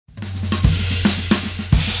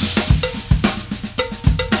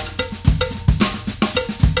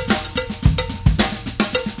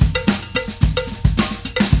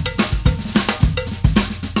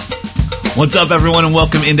What's up, everyone, and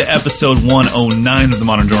welcome into episode 109 of the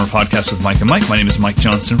Modern Drummer Podcast with Mike and Mike. My name is Mike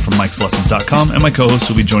Johnston from Mike'sLessons.com, and my co-host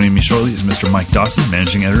who will be joining me shortly is Mr. Mike Dawson,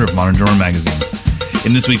 managing editor of Modern Drummer Magazine.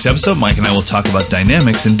 In this week's episode, Mike and I will talk about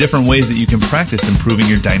dynamics and different ways that you can practice improving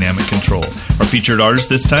your dynamic control. Our featured artist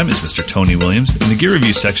this time is Mr. Tony Williams. In the gear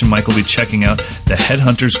review section, Mike will be checking out the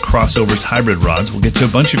HeadHunters Crossovers Hybrid Rods. We'll get to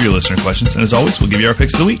a bunch of your listener questions, and as always, we'll give you our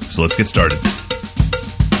picks of the week. So let's get started.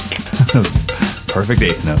 Perfect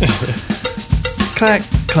eighth note. Clack,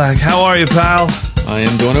 clack. How are you, pal? I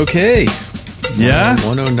am doing okay. Yeah?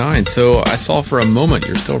 109. So I saw for a moment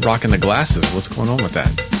you're still rocking the glasses. What's going on with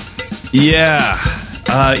that? Yeah.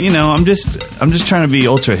 I'm just trying to be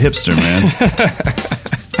ultra hipster, man.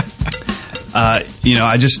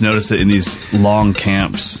 I just noticed that in these long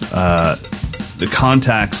camps, the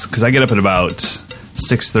contacts, because I get up at about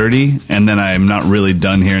 6:30, and then I'm not really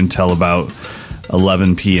done here until about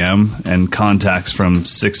 11 p.m., and contacts from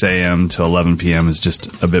 6 a.m. to 11 p.m. is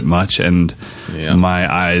just a bit much, and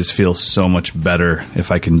my eyes feel so much better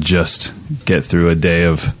if I can just get through a day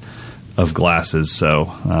of glasses.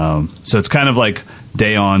 So it's kind of like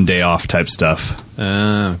day on, day off type stuff.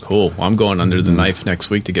 Cool. Well, I'm going under the knife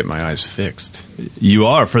next week to get my eyes fixed. You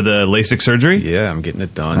are for the LASIK surgery? Yeah, I'm getting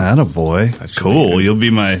it done. Attaboy. Cool. You'll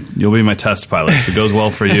be my test pilot. If it goes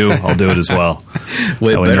well for you, I'll do it as well.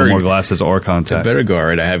 Well, no more glasses or contacts. It better go all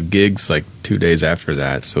right. I have gigs like 2 days after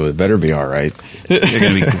that, so it better be all right. You're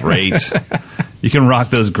going to be great. You can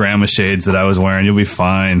rock those grandma shades that I was wearing. You'll be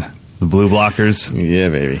fine. The blue blockers. Yeah,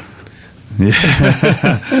 baby. Yeah.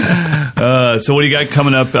 So what do you got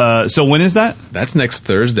coming up? So when is that? That's next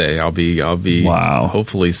Thursday. I'll be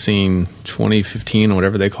hopefully seeing 2015 or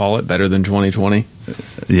whatever they call it better than 2020.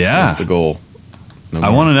 Yeah, that's the goal. I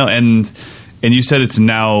want to know, and you said it's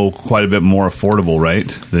now quite a bit more affordable, right,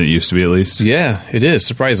 than it used to be, at least. Yeah, it is,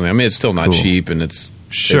 surprisingly. I mean, it's still not cheap, and it's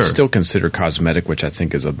still considered cosmetic, which I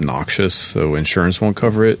think is obnoxious. So insurance won't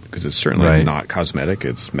cover it because it's certainly not cosmetic;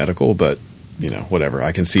 it's medical, but. Whatever.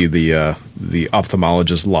 I can see the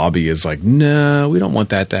ophthalmologist lobby is like, no, we don't want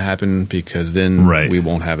that to happen because then we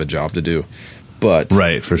won't have a job to do. But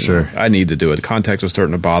for sure, I need to do it. Contacts are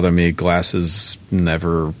starting to bother me. Glasses I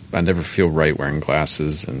never feel right wearing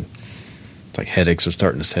glasses, and it's like headaches are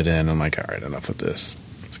starting to set in. I'm like, all right, enough of this.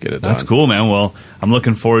 Let's get it done. That's cool, man. Well, I'm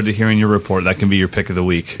looking forward to hearing your report. That can be your pick of the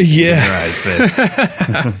week. Yeah, your eyes fixed.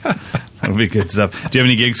 That'll be good stuff. Do you have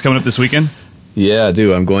any gigs coming up this weekend? Yeah, I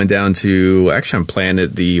do. I'm going down to, actually I'm playing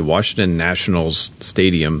at the Washington Nationals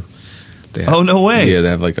Stadium. No way. Yeah, they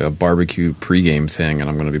have like a barbecue pregame thing, and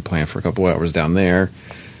I'm going to be playing for a couple hours down there.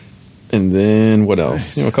 And then what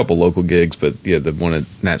else? Nice. A couple local gigs, but yeah, the one at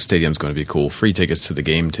Nat Stadium is going to be cool. Free tickets to the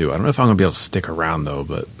game too. I don't know if I'm going to be able to stick around though,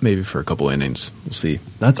 but maybe for a couple innings. We'll see.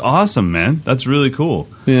 That's awesome, man. That's really cool.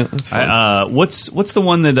 Yeah, that's fun. What's the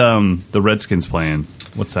one that the Redskins playing?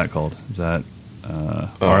 What's that called? Is that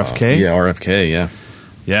RFK? Yeah, RFK, yeah.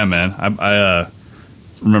 Yeah, man. I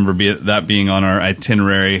remember that being on our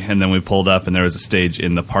itinerary, and then we pulled up, and there was a stage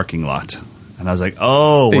in the parking lot. And I was like,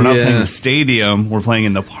 we're not playing in the stadium. We're playing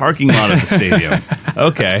in the parking lot of the stadium.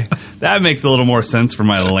 Okay. That makes a little more sense for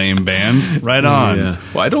my lame band. Right on. Yeah.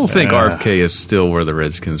 Well, I don't think RFK is still where the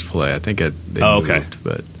Redskins play. I think they moved,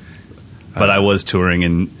 but I was touring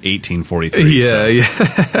in 1843.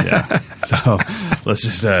 Yeah. So let's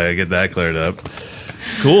just get that cleared up.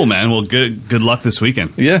 Cool, man. Well, good luck this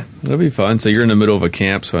weekend. Yeah, that'll be fun. So you're in the middle of a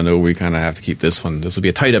camp, so I know we kind of have to keep this one. This will be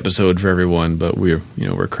a tight episode for everyone, but we're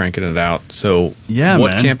cranking it out. So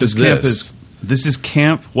what camp is this? This is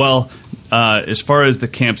camp. Well, as far as the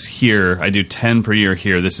camps here, I do 10 per year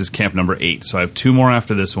here. This is camp number 8. So I have 2 more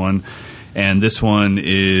after this one. And this one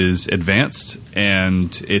is advanced, and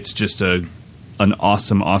it's just an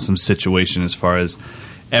awesome situation as far as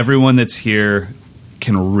everyone that's here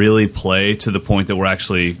can really play to the point that we're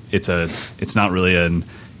actually it's not really an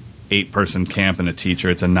 8-person camp and a teacher.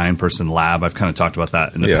 It's a 9-person lab. I've kind of talked about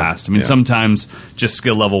that in the past. I mean, sometimes just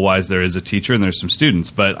skill level wise there is a teacher and there's some students,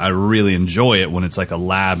 but I really enjoy it when it's like a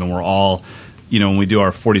lab and we're all, when we do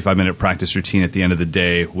our 45-minute practice routine at the end of the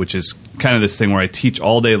day, which is kind of this thing where I teach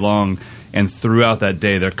all day long. And throughout that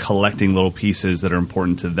day, they're collecting little pieces that are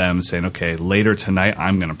important to them, saying, okay, later tonight,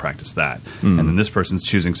 I'm going to practice that. And then this person's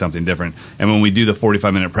choosing something different. And when we do the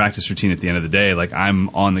 45-minute practice routine at the end of the day, like I'm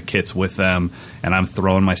on the kits with them, and I'm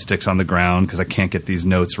throwing my sticks on the ground because I can't get these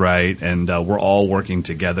notes right. And we're all working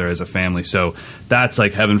together as a family. So that's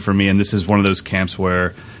like heaven for me. And this is one of those camps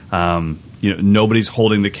where nobody's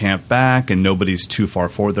holding the camp back and nobody's too far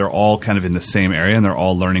forward. They're all kind of in the same area and they're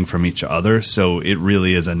all learning from each other. So it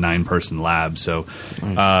really is a 9-person lab. So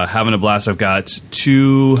having a blast. I've got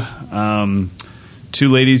two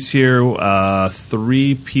ladies here,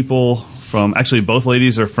 3 people actually both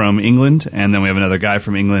ladies are from England, and then we have another guy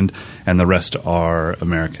from England, and the rest are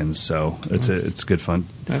Americans. So it's good fun.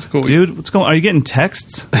 That's cool, dude. What's going on? Are you getting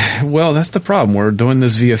texts? Well, that's the problem. We're doing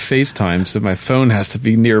this via FaceTime, so my phone has to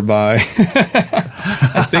be nearby.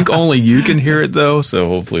 I think only you can hear it though, so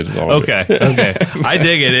hopefully it's all okay. I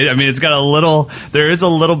dig it. I mean, it's got there is a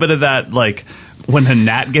little bit of that, like when a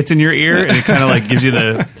gnat gets in your ear and it kind of like gives you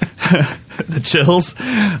the chills.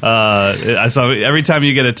 I saw every time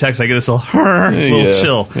you get a text, I get this little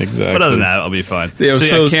chill. Exactly. But other than that, I'll be fine. Yeah,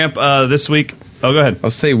 so camp this week. Oh, go ahead. I'll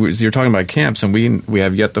say you're talking about camps, and we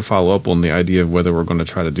have yet to follow up on the idea of whether we're going to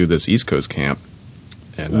try to do this East Coast camp.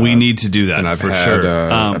 And, we need to do that, and sure.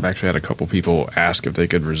 I've actually had a couple people ask if they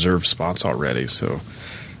could reserve spots already. So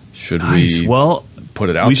should we put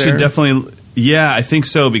it out there? We should definitely. Yeah, I think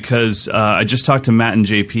so, because I just talked to Matt and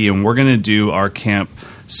JP, and we're going to do our camp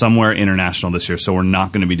somewhere international this year. So we're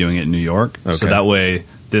not going to be doing it in New York. Okay. So that way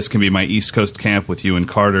this can be my East Coast camp with you and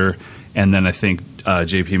Carter. And then I think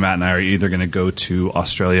JP, Matt, and I are either going to go to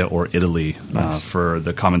Australia or Italy for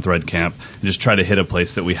the Common Thread camp and just try to hit a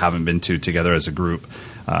place that we haven't been to together as a group.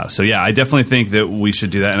 So, yeah, I definitely think that we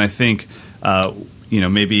should do that. And I think,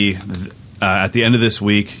 maybe at the end of this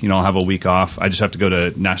week, I'll have a week off. I just have to go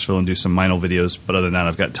to Nashville and do some Minel videos. But other than that,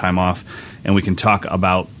 I've got time off. And we can talk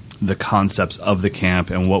about the concepts of the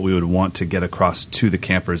camp and what we would want to get across to the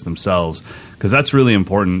campers themselves, because that's really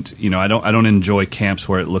important. I don't enjoy camps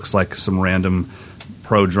where it looks like some random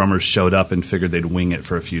pro drummers showed up and figured they'd wing it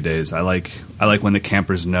for a few days. I like when the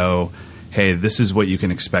campers know, hey, this is what you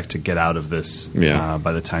can expect to get out of this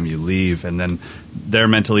by the time you leave, and then they're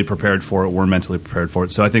mentally prepared for it. We're mentally prepared for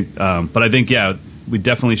it. So I think, we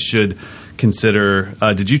definitely should consider.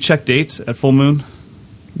 Did you check dates at Full Moon?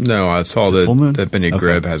 No, I saw that Benya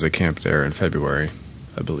Greb has a camp there in February,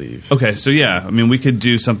 I believe. Okay, so we could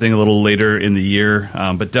do something a little later in the year,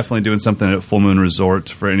 but definitely doing something at Full Moon Resort.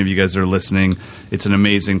 For any of you guys that are listening, it's an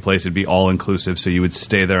amazing place. It'd be all-inclusive, so you would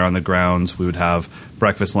stay there on the grounds. We would have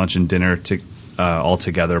breakfast, lunch, and dinner all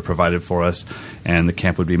together provided for us, and the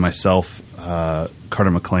camp would be myself,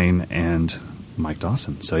 Carter McLean, and Mike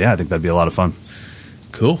Dawson. So, I think that'd be a lot of fun.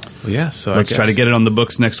 Cool. Well, yeah. So let's try to get it on the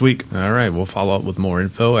books next week. All right. We'll follow up with more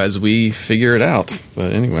info as we figure it out.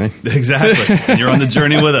 But anyway, exactly. And you're on the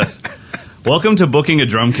journey with us. Welcome to booking a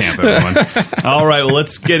drum camp, everyone. All right. Well,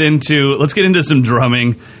 let's get into some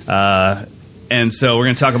drumming, and so we're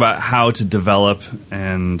going to talk about how to develop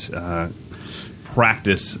and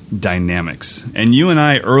practice dynamics. And you and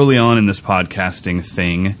I, early on in this podcasting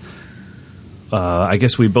thing, I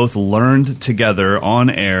guess we both learned together on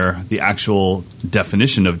air the actual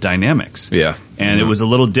definition of dynamics. Yeah. And it was a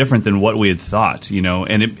little different than what we had thought,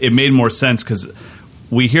 and it made more sense because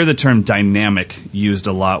we hear the term dynamic used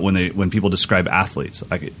a lot when people describe athletes.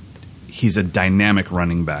 Like, he's a dynamic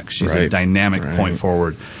running back. She's a dynamic point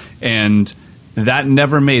forward. And that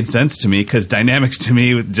never made sense to me, because dynamics to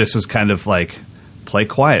me just was kind of like play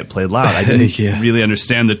quiet, play loud. I didn't really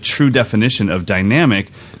understand the true definition of dynamic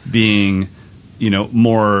being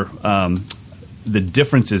more the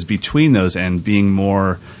differences between those and being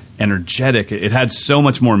more energetic. It had so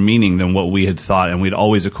much more meaning than what we had thought, and we'd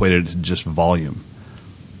always equated it to just volume.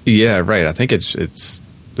 Yeah, right. I think it's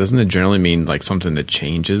doesn't it generally mean like something that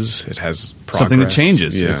changes? It has progress. Something that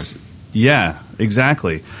changes. Yeah,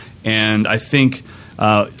 exactly. And I think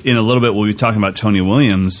in a little bit we'll be talking about Tony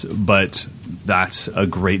Williams, but that's a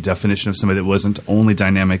great definition of somebody that wasn't only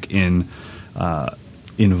dynamic in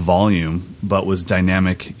volume, but was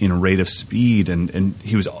dynamic in rate of speed, and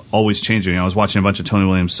he was always changing. I was watching a bunch of Tony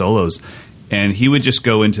Williams solos, and he would just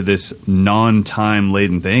go into this non-time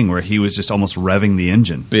laden thing where he was just almost revving the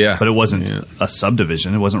engine. Yeah, but it wasn't a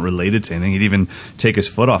subdivision; it wasn't related to anything. He'd even take his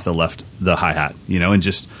foot off the hi-hat, and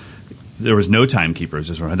just there was no timekeeper. It was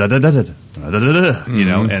just and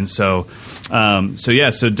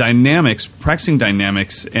so dynamics, practicing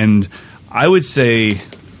dynamics, and I would say,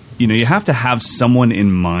 you have to have someone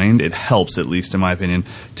in mind. It helps, at least in my opinion,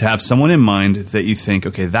 to have someone in mind that you think,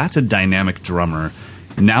 okay, that's a dynamic drummer.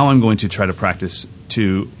 Now I'm going to try to practice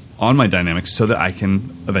on my dynamics so that I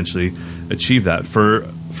can eventually achieve that. For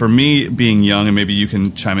me, being young, and maybe you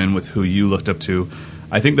can chime in with who you looked up to,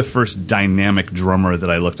 I think the first dynamic drummer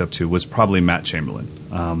that I looked up to was probably Matt Chamberlain.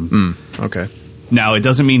 Okay. Now, it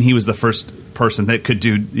doesn't mean he was the first person that could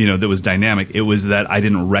do, that was dynamic. It was that I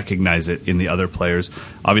didn't recognize it in the other players.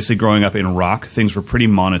 Obviously, growing up in rock, things were pretty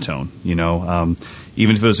monotone. Even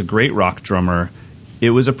if it was a great rock drummer, it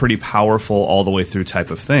was a pretty powerful all the way through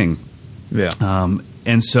type of thing. Yeah.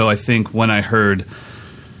 And so I think when I heard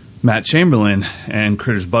Matt Chamberlain and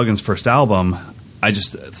Critters Buggin's first album, I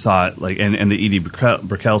just thought, and the Edie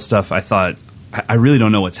Brickell stuff, I thought, I really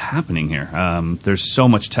don't know what's happening here. There's so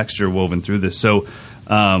much texture woven through this. So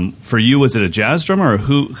for you, was it a jazz drummer, or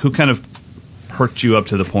who kind of perked you up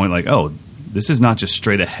to the point like, oh, this is not just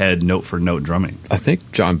straight ahead note for note drumming? I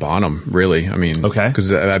think John Bonham, really. I mean, okay, because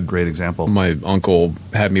that's a great example. My uncle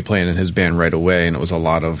had me playing in his band right away, and it was a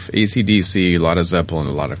lot of AC/DC, a lot of Zeppelin,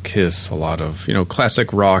 a lot of Kiss, a lot of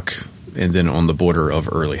classic rock, and then on the border of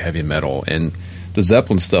early heavy metal. And the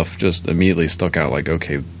Zeppelin stuff just immediately stuck out. Like,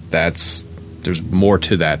 okay, there's more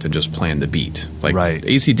to that than just playing the beat. Like right.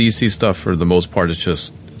 AC/DC stuff, for the most part,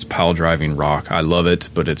 it's pile driving rock. I love it,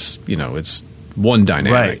 but it's one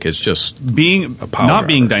dynamic. Right. It's just being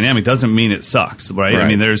dynamic doesn't mean it sucks, right? I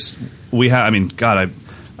mean,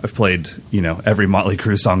 I've played every Motley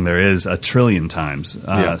Crue song there is a trillion times,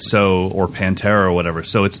 or Pantera or whatever.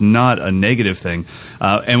 So it's not a negative thing.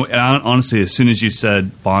 And honestly, as soon as you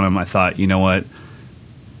said Bonham, I thought, you know what,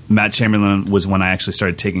 Matt Chamberlain was when I actually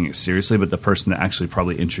started taking it seriously. But the person that actually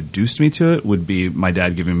probably introduced me to it would be my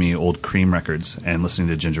dad giving me old Cream records and listening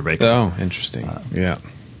to Ginger Baker. Oh, interesting. Yeah.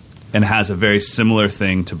 And has a very similar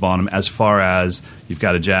thing to Bonham as far as you've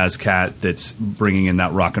got a jazz cat that's bringing in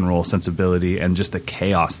that rock and roll sensibility and just the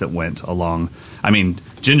chaos that went along. I mean,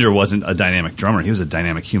 Ginger wasn't a dynamic drummer. He was a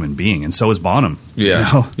dynamic human being, and so was Bonham.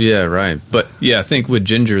 Yeah, yeah, right. But, yeah, I think with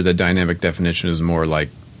Ginger, the dynamic definition is more like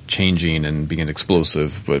changing and being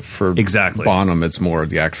explosive. But for Bonham, it's more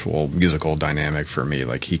the actual musical dynamic for me.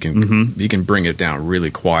 Like, he can bring it down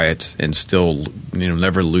really quiet and still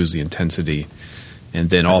never lose the intensity. And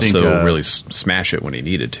then also really smash it when he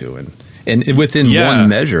needed to, and within one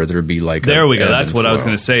measure there'd be like there we go. That's what I was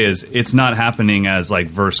going to say. Is it's not happening as like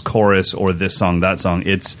verse chorus or this song that song.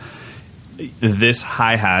 It's this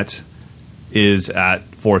hi hat is at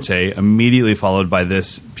forte, immediately followed by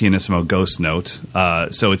this pianissimo ghost note.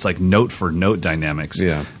 So it's like note for note dynamics,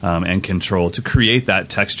 and control to create that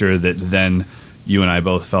texture that then you and I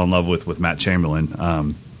both fell in love with Matt Chamberlain.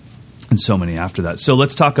 And so many after that. So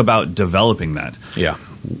let's talk about developing that. Yeah.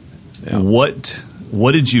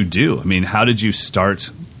 What did you do? I mean, how did you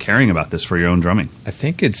start caring about this for your own drumming? I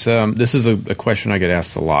think it's this is a question I get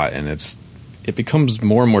asked a lot, and it becomes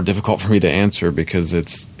more and more difficult for me to answer because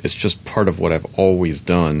it's just part of what I've always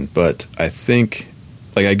done. But I think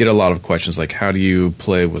I get a lot of questions like, how do you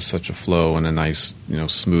play with such a flow and a nice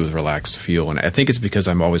smooth, relaxed feel? And I think it's because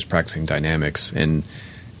I'm always practicing dynamics and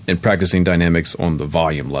practicing dynamics on the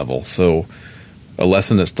volume level. So a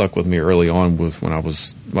lesson that stuck with me early on was when I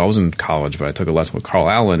was in college, but I took a lesson with Carl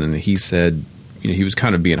Allen, and he said, he was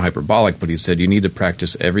kind of being hyperbolic, but he said, you need to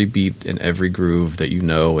practice every beat and every groove that you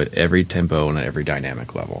know at every tempo and at every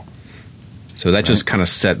dynamic level. So that just kind of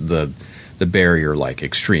set the barrier like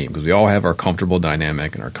extreme, because we all have our comfortable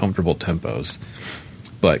dynamic and our comfortable tempos.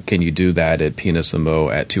 But can you do that at pianissimo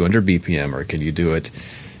at 200 BPM, or can you do it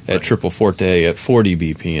at triple forte at 40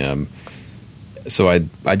 BPM. So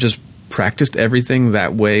I just practiced everything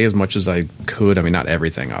that way as much as I could. I mean, not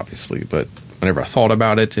everything, obviously, but whenever I thought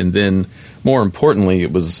about it. And then, more importantly,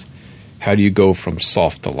 it was how do you go from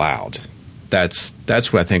soft to loud? That's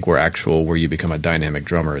what I think where you become a dynamic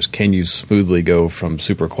drummer is, can you smoothly go from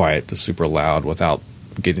super quiet to super loud without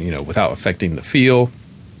affecting the feel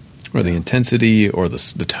or the intensity or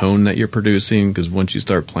the tone that you're producing? Because once you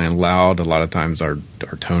start playing loud, a lot of times our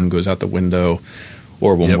tone goes out the window.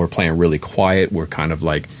 Or when we're playing really quiet, we're kind of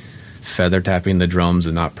like feather tapping the drums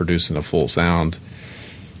and not producing a full sound.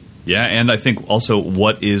 Yeah, and I think also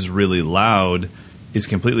what is really loud is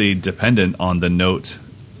completely dependent on the note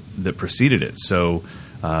that preceded it. So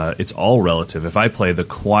it's all relative. If I play the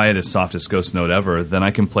quietest, softest ghost note ever, then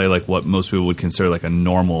I can play like what most people would consider like a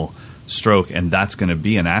normal stroke, and that's going to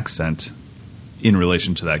be an accent in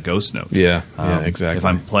relation to that ghost note. Yeah, exactly. If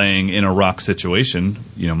I'm playing in a rock situation,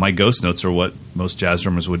 my ghost notes are what most jazz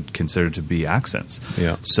drummers would consider to be accents.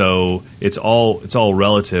 Yeah. So it's all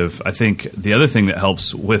relative. I think the other thing that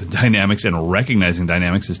helps with dynamics and recognizing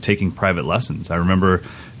dynamics is taking private lessons. I remember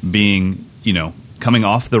being, coming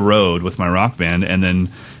off the road with my rock band and then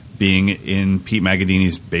being in Pete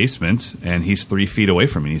Magadini's basement, and he's 3 feet away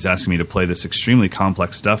from me. He's asking me to play this extremely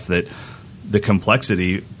complex stuff that the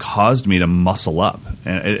complexity caused me to muscle up.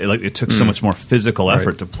 And it took so much more physical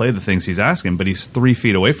effort to play the things he's asking, but he's 3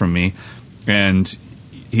 feet away from me, and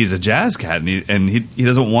he's a jazz cat, and he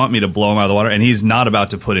doesn't want me to blow him out of the water, and he's not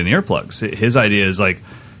about to put in earplugs. His idea is like,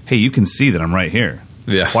 hey, you can see that I'm right here.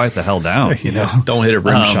 Yeah. Quiet the hell down. Don't hit a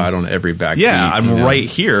rim shot on every backbeat. Yeah, I'm right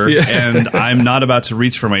here, and I'm not about to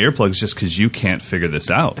reach for my earplugs just because you can't figure this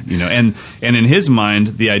out. And in his mind,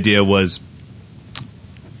 the idea was,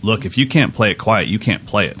 look, if you can't play it quiet, you can't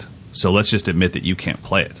play it. So let's just admit that you can't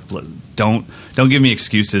play it. Don't give me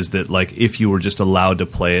excuses that like if you were just allowed to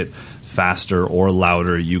play it faster or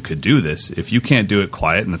louder you could do this. If you can't do it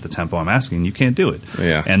quiet and at the tempo I'm asking, you can't do it.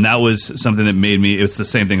 Yeah. And that was something that made me, it's the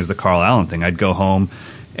same thing as the Carl Allen thing. I'd go home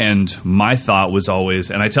and my thought was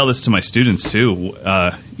always, and I tell this to my students too,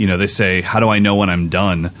 they say, how do I know when I'm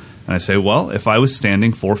done? And I say, well, if I was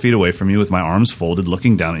standing 4 feet away from you with my arms folded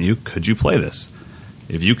looking down at you, could you play this?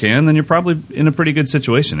 If you can, then you're probably in a pretty good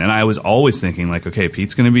situation. And I was always thinking like, okay,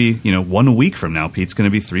 Pete's going to be, 1 week from now, Pete's going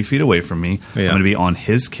to be 3 feet away from me. Yeah. I'm going to be on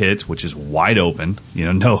his kit, which is wide open.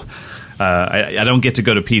 I don't get to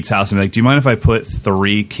go to Pete's house and be like, do you mind if I put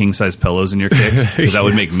 3 king-size pillows in your kit? Because that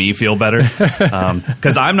would make me feel better.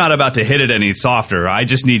 Because I'm not about to hit it any softer. I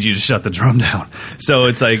just need you to shut the drum down. So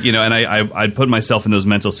it's like, and I'd put myself in those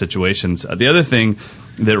mental situations. The other thing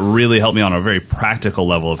that really helped me on a very practical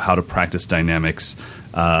level of how to practice dynamics,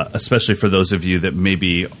 especially for those of you that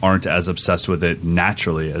maybe aren't as obsessed with it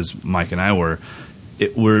naturally as Mike and I were,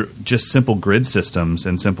 were just simple grid systems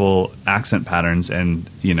and simple accent patterns. And,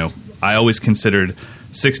 I always considered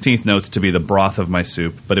 16th notes to be the broth of my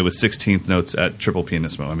soup, but it was 16th notes at triple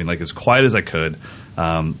pianissimo. I mean, like as quiet as I could.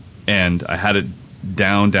 And I had it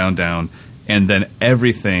down, down, down. And then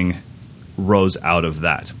everything rose out of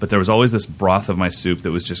that. But there was always this broth of my soup that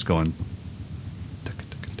was just going.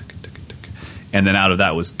 And then out of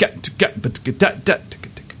that was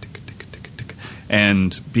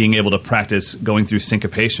and being able to practice going through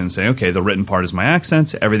syncopation, saying, okay, the written part is my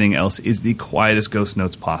accents, everything else is the quietest ghost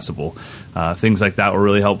notes possible. Things like that were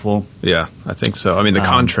really helpful. Yeah, I think so. I mean, the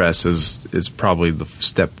contrast is probably the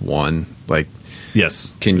step one. Like,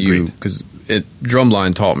 yes, can you, because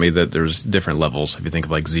Drumline taught me that there's different levels. If you think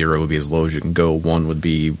of like 0 would be as low as you can go, 1 would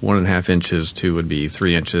be 1.5 inches, 2 would be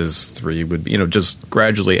 3 inches, 3 would be, just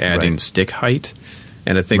gradually adding stick height.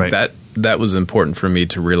 And I think that was important for me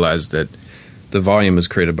to realize that the volume is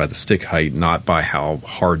created by the stick height, not by how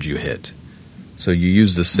hard you hit. So you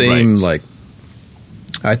use the same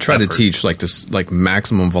I try to teach like this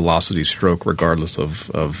maximum velocity stroke regardless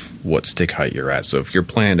of what stick height you're at. So if you're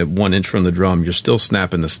playing at 1 inch from the drum, you're still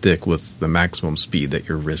snapping the stick with the maximum speed that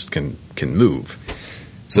your wrist can move.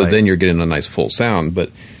 So then you're getting a nice full sound.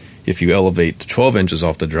 But if you elevate to 12 inches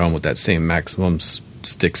off the drum with that same maximum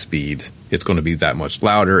stick speed, it's going to be that much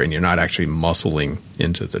louder, and you're not actually muscling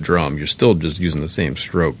into the drum. You're still just using the same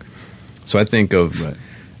stroke. So I think of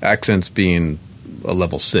accents being a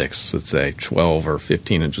level 6, let's say 12 or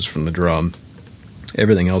 15 inches from the drum.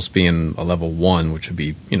 Everything else being a level 1, which would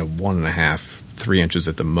be 1.5, 3 inches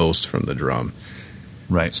at the most from the drum.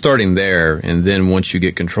 Right. Starting there, and then once you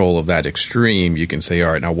get control of that extreme, you can say,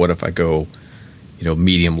 all right, now what if I go,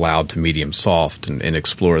 medium loud to medium soft and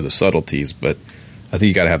explore the subtleties? But I think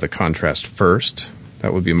you got to have the contrast first.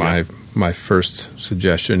 That would be my first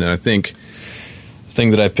suggestion. And I think the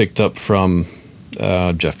thing that I picked up from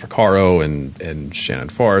Jeff Porcaro and Shannon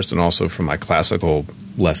Forrest, and also from my classical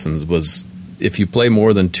lessons, was if you play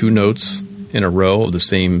more than 2 notes in a row of the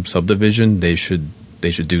same subdivision, they should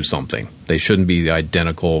do something. They shouldn't be the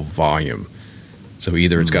identical volume. So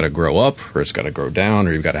either it's got to grow up, or it's got to grow down,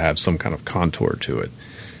 or you've got to have some kind of contour to it.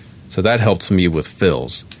 So that helps me with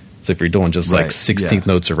fills. So if you're doing just like 16th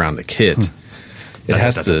notes around the kit, it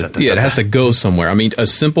has to go somewhere. I mean, a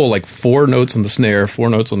simple like 4 notes on the snare,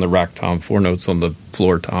 4 notes on the rack tom, 4 notes on the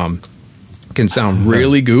floor tom can sound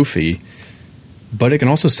really goofy, but it can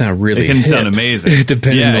also sound really sound amazing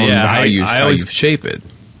depending on how you shape it.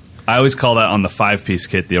 I always call that on the 5-piece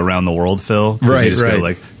kit the around the world fill. Right, you just go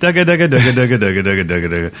like dugga dugga dugga dugga dugga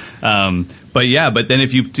dugga dugga. But then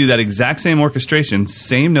if you do that exact same orchestration,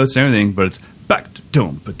 same notes and everything, but it's back to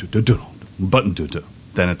dum button to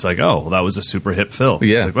then it's like, oh, well, that was a super hip fill.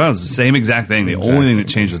 Yeah. It's like, well, it's the same exact thing. The only thing that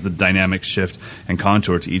changed was the dynamic shift and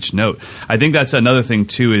contour to each note. I think that's another thing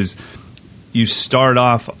too, is you start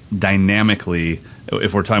off dynamically,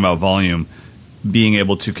 if we're talking about volume, being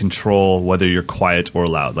able to control whether you're quiet or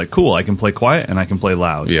loud. Like, cool, I can play quiet and I can play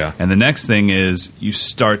loud. Yeah. And the next thing is you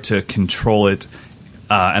start to control it.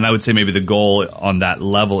 And I would say maybe the goal on that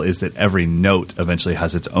level is that every note eventually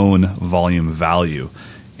has its own volume value.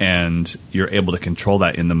 And you're able to control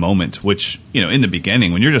that in the moment, which, in the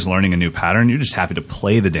beginning, when you're just learning a new pattern, you're just happy to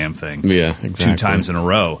play the damn thing 2 times in a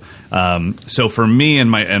row. So for me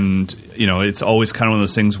it's always kind of one of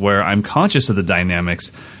those things where I'm conscious of the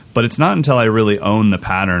dynamics, but it's not until I really own the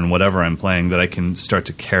pattern, whatever I'm playing, that I can start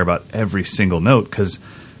to care about every single note, because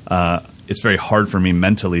it's very hard for me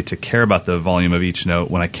mentally to care about the volume of each note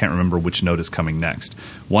when I can't remember which note is coming next.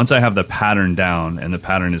 Once I have the pattern down and the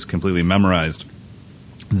pattern is completely memorized,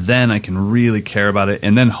 then I can really care about it.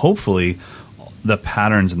 And then hopefully the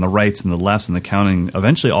patterns and the rights and the lefts and the counting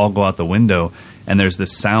eventually all go out the window, and there's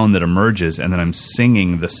this sound that emerges, and then I'm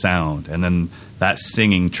singing the sound. And then that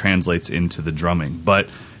singing translates into the drumming. But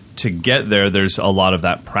to get there, there's a lot of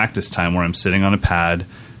that practice time where I'm sitting on a pad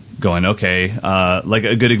going, okay, like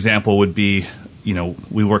a good example would be,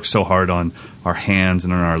 we work so hard on our hands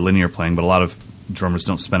and on our linear playing, but a lot of drummers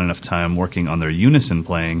don't spend enough time working on their unison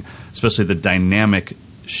playing, especially the dynamic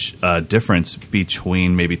difference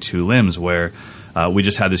between maybe two limbs, where we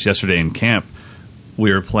just had this yesterday in camp.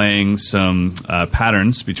 We were playing some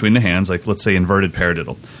patterns between the hands, like let's say inverted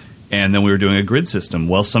paradiddle. And then we were doing a grid system.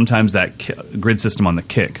 Well, sometimes that grid system on the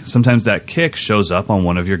kick, sometimes that kick shows up on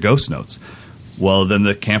one of your ghost notes. Well, then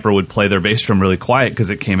the camper would play their bass drum really quiet because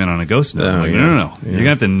it came in on a ghost note. I'm like, no. Yeah. You're going to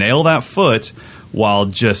have to nail that foot while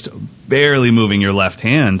just barely moving your left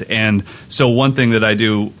hand. And so one thing that I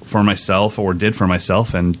do for myself, or did for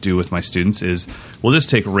myself and do with my students, is we'll just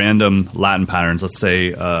take random Latin patterns, let's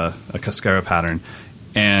say a cascara pattern,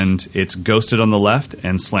 and it's ghosted on the left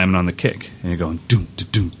and slamming on the kick. And you're going doom,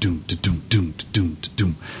 doom, doom, doom, doom, doom,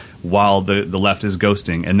 doom, while the left is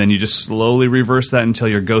ghosting. And then you just slowly reverse that until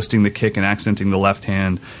you're ghosting the kick and accenting the left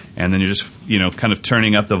hand. And then you're just, kind of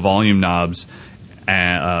turning up the volume knobs,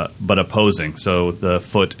 but opposing. So the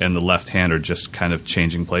foot and the left hand are just kind of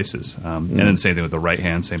changing places. And then same thing with the right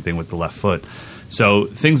hand, same thing with the left foot. So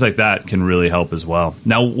things like that can really help as well.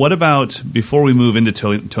 Now, what about, before we move into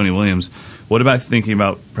Tony Williams, what about thinking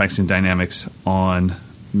about practicing dynamics on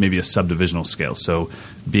maybe a subdivisional scale? So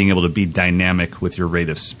being able to be dynamic with your rate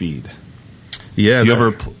of speed. Yeah. Do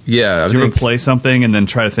you ever play something and then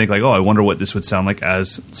try to think like, I wonder what this would sound like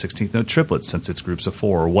as 16th note triplets since it's groups of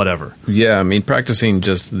 4 or whatever? Yeah, I mean, practicing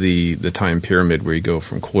just the time pyramid where you go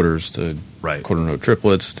from quarters to quarter note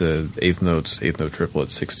triplets to eighth note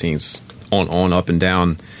triplets, 16ths, on, up and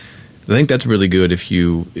down. I think that's really good if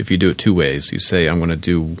you do it two ways. You say, I'm going to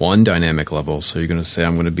do one dynamic level. So you're going to say,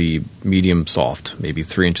 I'm going to be medium soft, maybe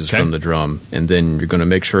 3 inches from the drum. And then you're going to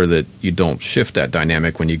make sure that you don't shift that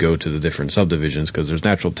dynamic when you go to the different subdivisions, because there's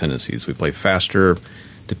natural tendencies. We play faster,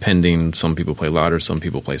 depending. Some people play louder, some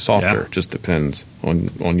people play softer. It just depends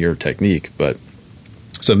on your technique. But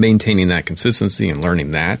so maintaining that consistency and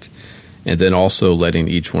learning that, and then also letting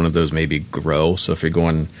each one of those maybe grow. So if you're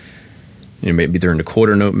going, maybe during the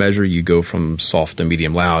quarter note measure, you go from soft to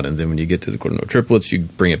medium loud, and then when you get to the quarter note triplets, you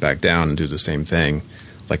bring it back down and do the same thing,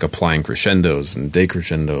 like applying crescendos and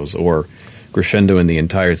decrescendos, or crescendoing the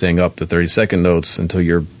entire thing up to 32nd notes until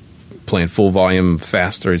you're playing full volume,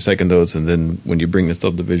 fast 32nd notes, and then when you bring the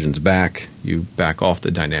subdivisions back, you back off the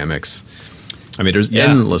dynamics. I mean, there's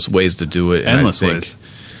endless ways to do it. Endless ways.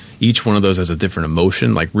 Each one of those has a different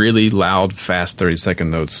emotion. Like really loud, fast 32nd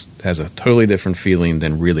notes has a totally different feeling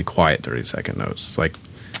than really quiet 32nd notes. Like,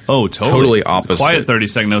 totally opposite. Quiet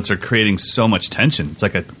 30-second notes are creating so much tension. It's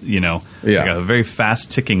like like a very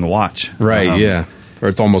fast ticking watch. Right, yeah. Or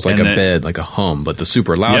it's almost like a bed, like a hum. But the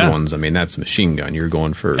super loud ones, I mean, that's machine gun. You're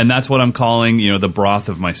going for... And that's what I'm calling, the broth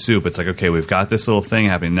of my soup. It's like, okay, we've got this little thing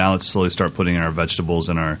happening. Now let's slowly start putting in our vegetables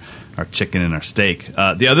and our chicken and our steak.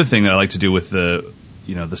 The other thing that I like to do with the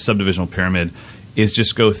subdivisional pyramid is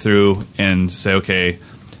just go through and say, okay,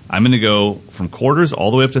 I'm going to go from quarters all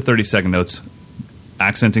the way up to 32nd notes,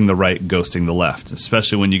 accenting the right, ghosting the left.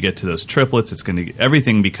 Especially when you get to those triplets,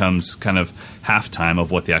 everything becomes kind of halftime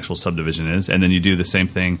of what the actual subdivision is, and then you do the same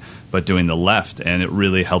thing but doing the left, and it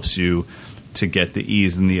really helps you to get the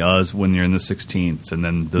E's and the U's when you're in the 16ths, and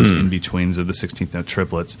then those in-betweens of the 16th note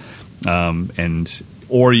triplets.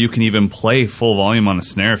 Or you can even play full volume on a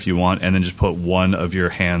snare if you want, and then just put one of your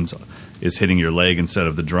hands is hitting your leg instead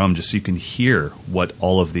of the drum, just so you can hear what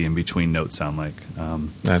all of the in-between notes sound like.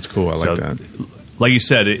 That's cool. I like that. Like you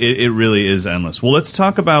said, it really is endless. Well, let's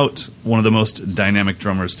talk about one of the most dynamic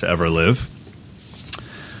drummers to ever live,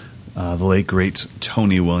 the late, great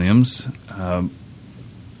Tony Williams.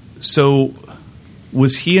 So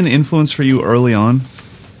was he an influence for you early on?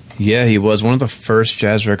 Yeah, he was. One of the first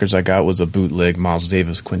jazz records I got was a bootleg Miles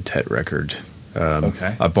Davis quintet record.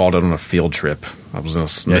 I bought it on a field trip. I was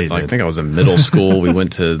I think I was in middle school. We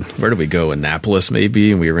went to, where did we go? Annapolis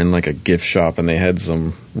maybe, and we were in like a gift shop, and they had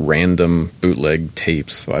some random bootleg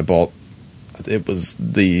tapes. So I bought, it was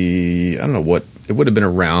I don't know what, it would have been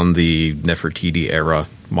around the Nefertiti era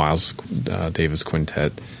Miles Davis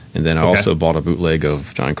quintet. And then I also bought a bootleg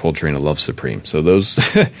of John Coltrane, A Love Supreme. So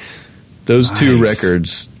those two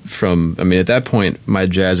records at that point, my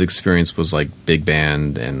jazz experience was like big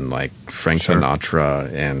band and like Frank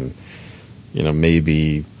Sinatra, and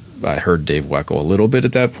maybe I heard Dave Weckl a little bit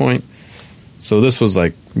at that point. So this was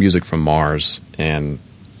like music from Mars, and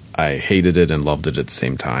I hated it and loved it at the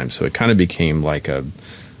same time. So it kind of became like a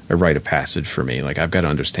a rite of passage for me. Like, I've got to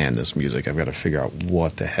understand this music. I've got to figure out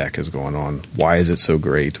what the heck is going on. Why is it so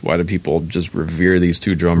great? Why do people just revere these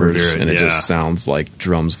two drummers? And it just sounds like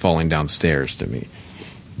drums falling downstairs to me.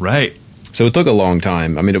 Right. So it took a long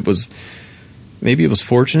time. I mean, maybe it was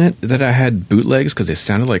fortunate that I had bootlegs because they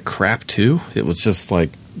sounded like crap too. It was just like,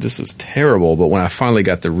 this is terrible. But when I finally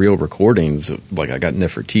got the real recordings, like I got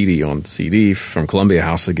Nefertiti on CD from Columbia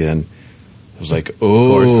House again, I was like,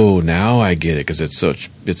 oh, now I get it, because it's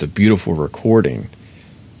a beautiful recording.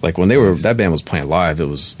 Like when that band was playing live,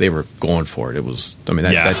 they were going for it. It was, I mean,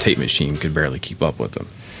 that tape machine could barely keep up with them.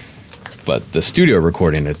 But the studio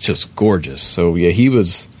recording, it's just gorgeous. So yeah, he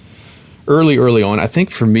was early on. I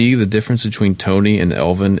think for me, the difference between Tony and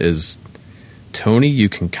Elvin is Tony, you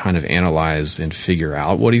can kind of analyze and figure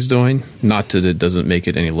out what he's doing. Not that it doesn't make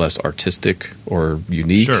it any less artistic or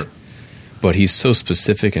unique. Sure. But he's so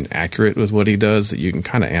specific and accurate with what he does that you can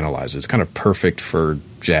kind of analyze it. It's kind of perfect for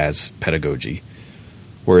jazz pedagogy.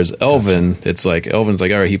 Whereas Elvin, it's like, Elvin's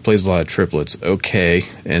like, all right, he plays a lot of triplets. Okay.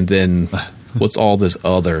 And then what's all this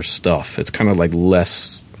other stuff? It's kind of like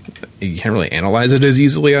less, you can't really analyze it as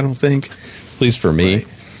easily, I don't think. At least for me. Right.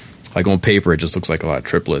 Like on paper, it just looks like a lot of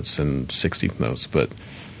triplets and 16th notes. But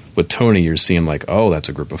with Tony, you're seeing like, oh, that's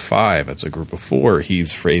a group of 5. That's a group of 4.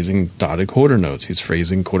 He's phrasing dotted quarter notes. He's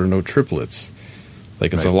phrasing quarter note triplets.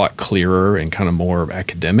 Like it's a lot clearer and kind of more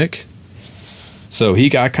academic. So I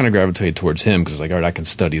kind of gravitated towards him because like, all right, I can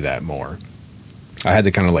study that more. I had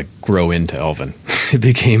to kind of like grow into Elvin. It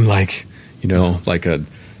became like, like a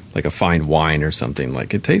fine wine or something.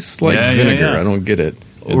 Like it tastes like vinegar. Yeah. I don't get it.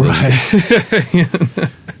 Right.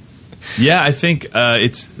 Yeah, I think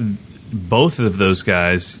it's both of those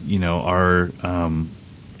guys, are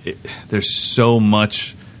there's so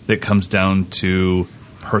much that comes down to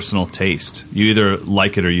personal taste. You either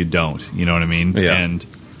like it or you don't, you know what I mean? Yeah. And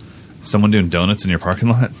someone doing donuts in your parking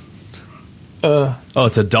lot? Oh,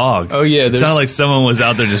 it's a dog. Oh, yeah. It sounded like someone was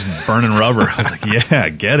out there just burning rubber. I was like, yeah, I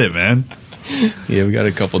get it, man. Yeah, we got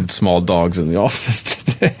a couple of small dogs in the office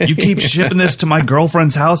today. You keep shipping this to my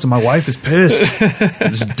girlfriend's house and my wife is pissed.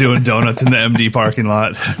 Just doing donuts in the MD parking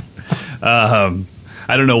lot.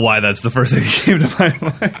 I don't know why that's the first thing that came to my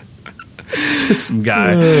mind. Some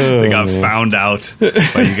guy that got found out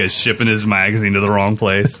by you guys shipping his magazine to the wrong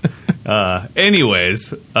place.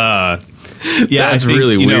 Anyways, yeah, that's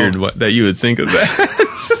really weird that you would think of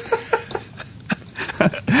that.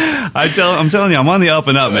 I'm telling you, I'm on the up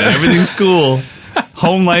and up, man. Everything's cool.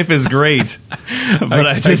 Home life is great, but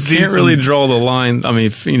I can't really draw the line. I mean,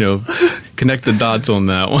 connect the dots on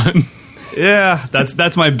that one. Yeah,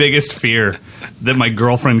 that's my biggest fear, that my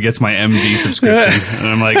girlfriend gets my MD subscription, and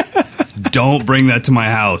I'm like, don't bring that to my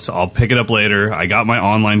house. I'll pick it up later. I got my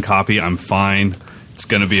online copy. I'm fine. It's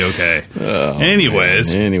gonna be okay. Oh,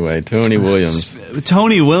 Anyways, man. Anyway, Tony Williams.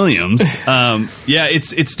 Yeah,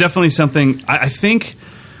 it's definitely something. I think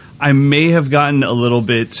I may have gotten a little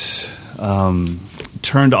bit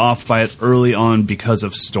turned off by it early on because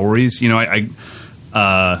of stories.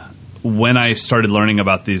 When I started learning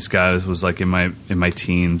about these guys was like in my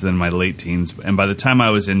teens and my late teens, and by the time I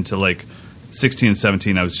was into like 16 and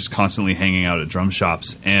 17, I was just constantly hanging out at drum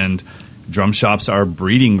shops, and drum shops are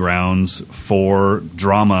breeding grounds for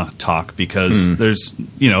drama talk because there's,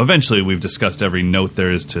 eventually we've discussed every note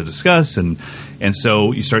there is to discuss, and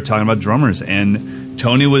so you start talking about drummers, and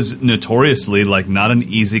Tony was notoriously like not an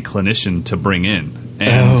easy clinician to bring in.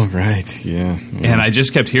 And, right, yeah. And I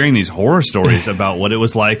just kept hearing these horror stories about what it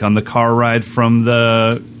was like on the car ride from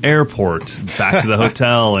the airport back to the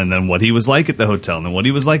hotel, and then what he was like at the hotel, and then what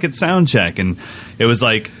he was like at sound check. And it was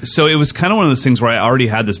like, so it was kind of one of those things where I already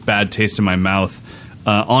had this bad taste in my mouth.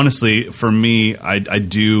 Honestly, for me, I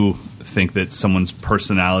do think that someone's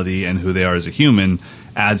personality and who they are as a human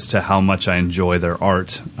adds to how much I enjoy their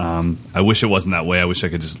art. I wish it wasn't that way. I wish I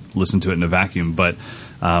could just listen to it in a vacuum, but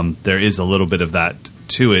there is a little bit of that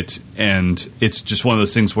to it, and it's just one of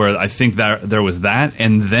those things where I think that there was that,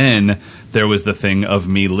 and then there was the thing of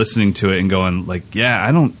me listening to it and going like, yeah,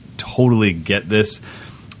 I don't totally get this.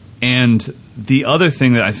 And the other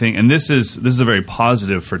thing that I think, and this is a very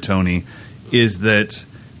positive for Tony, is that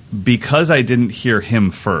because I didn't hear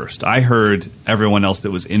him first, I heard everyone else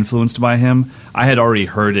that was influenced by him. I had already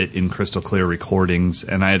heard it in crystal clear recordings,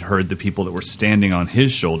 and I had heard the people that were standing on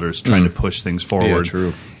his shoulders trying to push things forward. Yeah,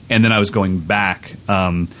 true. And then I was going back,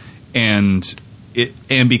 and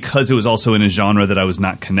because it was also in a genre that I was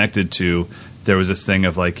not connected to, there was this thing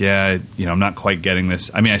of like, yeah, I'm not quite getting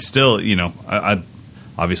this. I mean, I still, I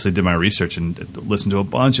obviously did my research and listened to a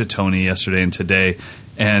bunch of Tony yesterday and today,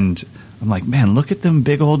 and I'm like, man, look at them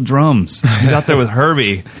big old drums. He's out there with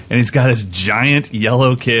Herbie, and he's got his giant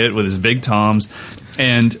yellow kit with his big toms.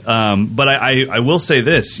 And but I will say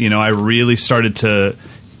this, I really started to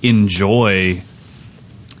enjoy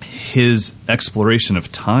his exploration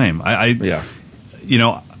of time.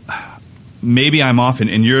 Maybe I'm off,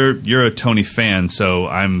 and you're a Tony fan, so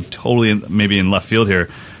I'm totally maybe in left field here.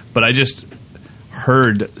 But I just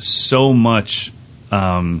heard so much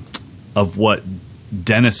of what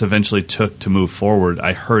Dennis eventually took to move forward.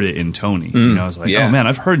 I heard it in Tony. I was like, oh man,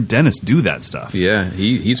 I've heard Dennis do that stuff. Yeah,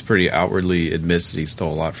 he's pretty outwardly admits that he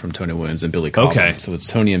stole a lot from Tony Williams and Billy Cobham. Okay. So it's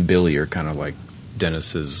Tony and Billy are kind of like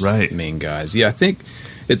Dennis's main guys. Yeah, I think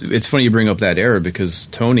it's funny you bring up that era because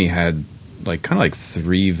Tony had kind of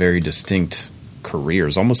three very distinct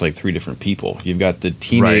careers, almost like three different people. You've got the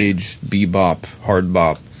teenage bebop, hard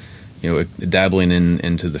bop, dabbling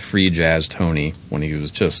into the free jazz Tony when he was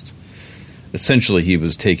just essentially he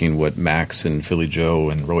was taking what Max and Philly Joe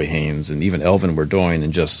and Roy Haynes and even Elvin were doing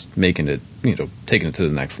and just making it, taking it to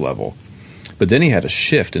the next level. But then he had a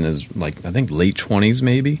shift in his I think late 20s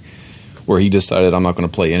maybe, where he decided I'm not going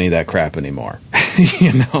to play any of that crap anymore.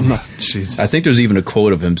 I'm not. I think there's even a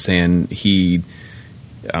quote of him saying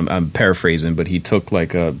I'm paraphrasing, but he took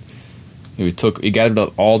he gathered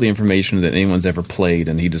up all the information that anyone's ever played,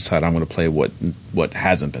 and he decided I'm going to play what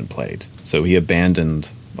hasn't been played. So he abandoned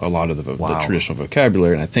a lot of the traditional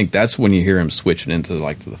vocabulary, and I think that's when you hear him switching into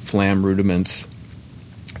the flam rudiments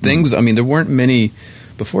things. I mean, there weren't many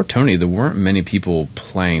before Tony. There weren't many people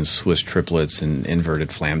playing Swiss triplets and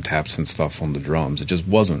inverted flam taps and stuff on the drums. It just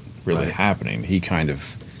wasn't really happening. He kind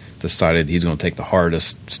of decided he's going to take the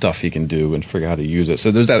hardest stuff he can do and figure out how to use it.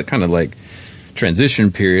 So there's that kind of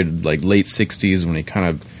transition period, late 60s, when he kind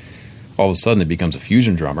of all of a sudden he becomes a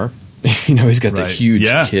fusion drummer. He's got the huge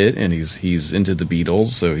kit, and he's into the Beatles,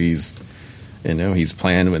 so he's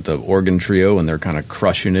playing with the organ trio, and they're kind of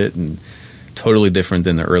crushing it, and totally different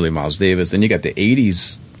than the early Miles Davis. Then you got the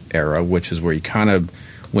 80s era, which is where he kind of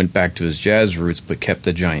went back to his jazz roots, but kept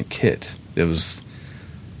the giant kit. It was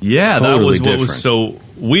that was different. What was so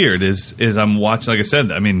weird is I'm watching, like I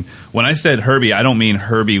said, I mean, when I said Herbie, I don't mean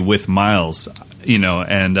Herbie with Miles,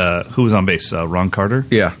 and who was on bass? Ron Carter?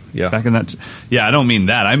 Yeah. Back in that. Yeah, I don't mean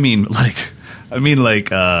that. I mean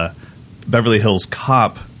Beverly Hills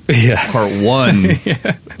Cop Part 1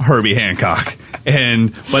 Herbie Hancock.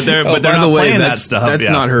 But they're not playing that stuff. That's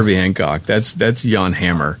not Herbie Hancock. That's Jan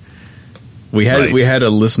Hammer. We had a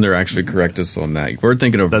listener actually correct us on that. We're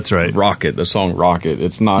thinking of Rocket, the song Rocket.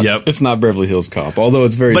 It's not It's not Beverly Hills Cop, although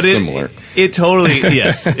it's very similar. It totally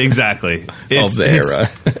yes, exactly. Of the era.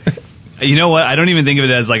 You know what? I don't even think of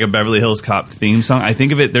it as a Beverly Hills Cop theme song. I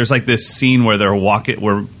think of it, there's this scene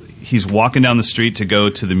where he's walking down the street to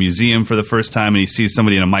go to the museum for the first time, and he sees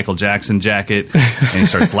somebody in a Michael Jackson jacket, and he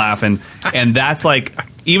starts laughing. And that's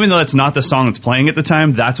even though it's not the song that's playing at the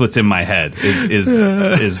time, that's what's in my head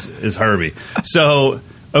is Herbie. So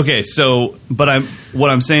okay, but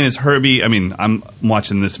what I'm saying is Herbie. I mean, I'm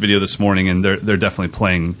watching this video this morning, and they're definitely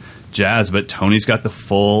playing jazz, but Tony's got the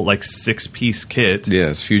full 6-piece kit.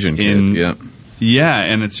 Yeah, it's fusion kit. Yeah,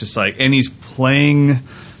 and it's just and he's playing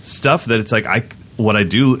stuff that it's what I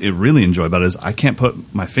do really enjoy about it is I can't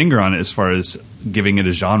put my finger on it as far as giving it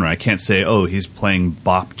a genre. I can't say, oh, he's playing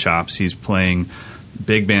bop chops, he's playing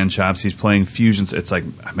big band chops, he's playing fusions. It's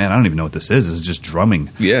man, I don't even know what this is. It's just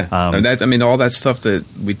drumming. Yeah, all that stuff that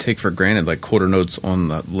we take for granted, quarter notes on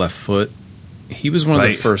the left foot. He was one of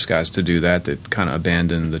the first guys to do that kind of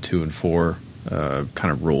abandoned the 2 and 4 kind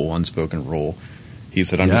of rule, unspoken rule. He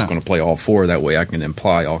said, I'm just going to play all 4. That way I can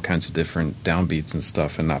imply all kinds of different downbeats and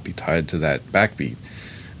stuff and not be tied to that backbeat.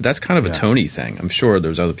 That's kind of a Tony thing. I'm sure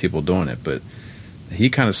there's other people doing it, but he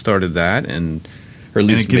kind of started that, or at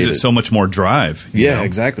least it gives it so much more drive. Yeah,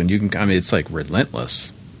 exactly. And you can, it's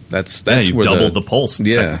relentless. That's you've doubled the pulse,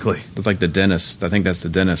 technically. It's like the Dennis. I think that's the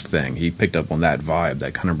Dennis thing. He picked up on that vibe,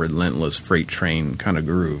 that kind of relentless freight train kind of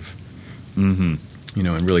groove. Mm-hmm.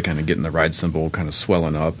 And really kind of getting the ride cymbal kind of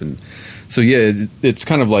swelling up. And so, it's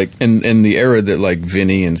kind of in the era that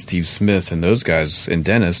Vinny and Steve Smith and those guys and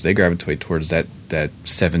Dennis, they gravitate towards that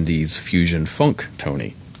 70s fusion funk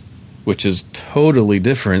Tony, which is totally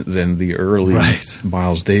different than the early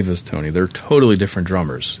Miles Davis Tony. They're totally different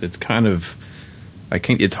drummers. It's kind of...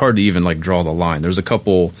 it's hard to even draw the line. There's a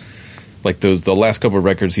couple the last couple of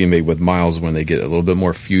records he made with Miles when they get a little bit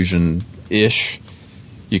more fusion-ish.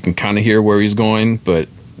 You can kind of hear where he's going, but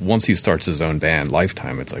once he starts his own band,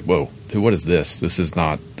 Lifetime, it's whoa, what is this? This is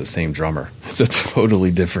not the same drummer. It's a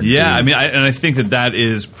totally different dude. I mean, I think that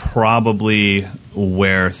is probably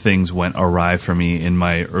where things went awry for me in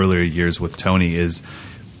my earlier years with Tony is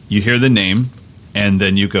you hear the name, and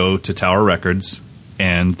then you go to Tower Records,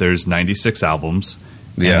 and there's 96 albums,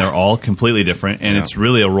 and they're all completely different, and it's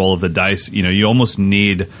really a roll of the dice. You know, you almost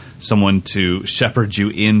need someone to shepherd you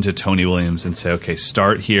into Tony Williams and say, okay,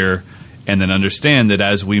 start here, and then understand that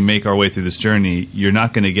as we make our way through this journey, you're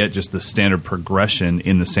not going to get just the standard progression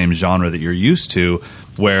in the same genre that you're used to,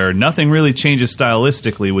 where nothing really changes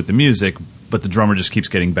stylistically with the music, but the drummer just keeps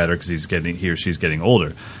getting better because he or she's getting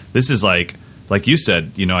older. This is like you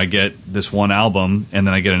said, you know, I get this one album and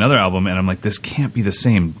then I get another album and I'm like, this can't be the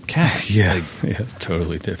same cat. It's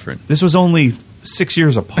totally different. This was only 6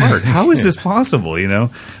 years apart. How is this possible, you know?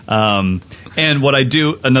 And what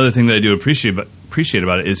another thing that I do appreciate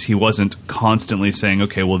about it is he wasn't constantly saying,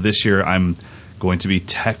 okay, well, this year I'm going to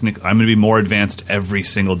be more advanced every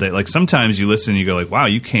single day. Like sometimes you listen and you go like, wow,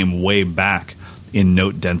 you came way back in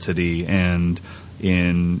note density and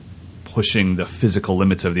in pushing the physical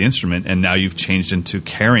limits of the instrument, and now you've changed into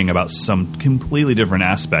caring about some completely different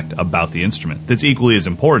aspect about the instrument that's equally as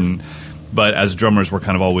important. But as drummers, we're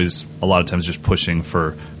kind of always, a lot of times, just pushing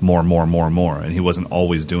for more, and he wasn't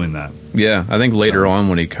always doing that. Yeah, I think later on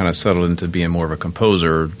when he kind of settled into being more of a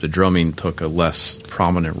composer, the drumming took a less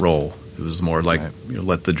prominent role. It was more like, you know,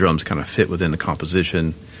 let the drums kind of fit within the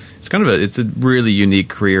composition. It's a really unique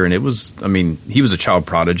career, and he was a child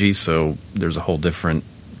prodigy, so there's a whole different,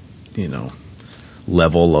 you know,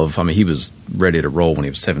 level of, he was ready to roll when he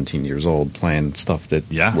was 17 years old, playing stuff that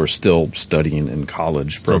we're still studying in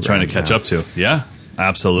college. Still trying to catch up to. Yeah,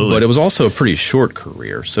 absolutely. But it was also a pretty short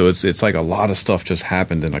career, so it's like a lot of stuff just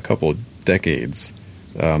happened in a couple of decades.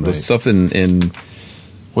 The stuff in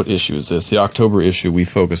what issue is this? The October issue, we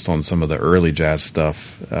focused on some of the early jazz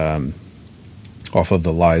stuff off of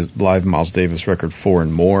the live Miles Davis record 4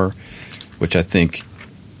 and More, which I think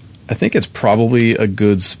it's probably a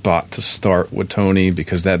good spot to start with Tony,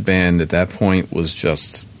 because that band at that point was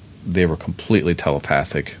just, they were completely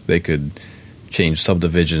telepathic. They could change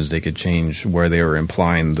subdivisions. They could change where they were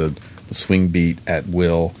implying the swing beat at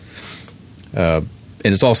will. And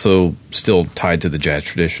it's also still tied to the jazz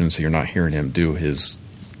tradition, so you're not hearing him do his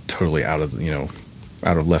totally out of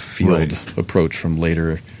left field approach from the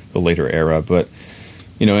later era. But,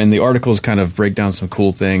 you know, and the articles kind of break down some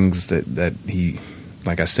cool things that he,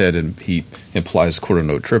 like I said, and he implies quarter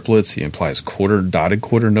note triplets. He implies dotted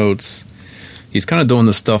quarter notes. He's kind of doing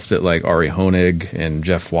the stuff that like Ari Honig and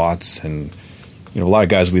Jeff Watts and, you know, a lot of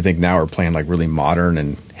guys we think now are playing like really modern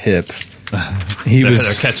and hip. They're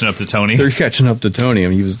catching up to Tony. They're catching up to Tony. I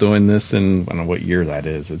mean, he was doing this in, I don't know what year that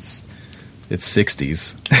is. It's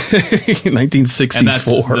 60s, 1964. And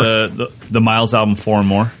that's the Miles album 4 and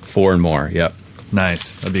More. 4 and More. Yep.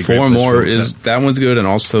 Nice. That'd be a 4 and More that one's good, and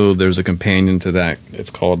also there's a companion to that. It's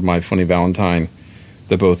called My Funny Valentine.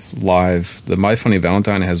 They're both live. The My Funny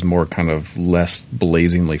Valentine has more kind of less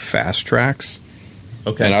blazingly fast tracks.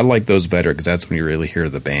 Okay. And I like those better because that's when you really hear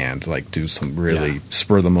the band like do some really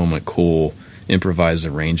spur of the moment, cool improvised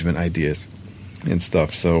arrangement ideas and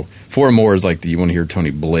stuff. So 4 and More is like, do you want to hear Tony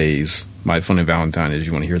blaze? My Funny Valentine is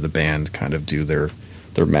you want to hear the band kind of do their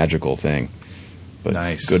magical thing. But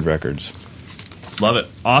nice. Good records. Love it.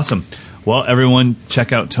 Awesome. Well, everyone,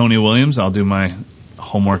 check out Tony Williams. I'll do my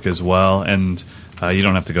homework as well. And you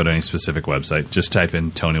don't have to go to any specific website. Just type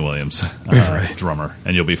in Tony Williams, drummer,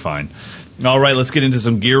 and you'll be fine. All right, let's get into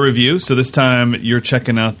some gear review. So this time you're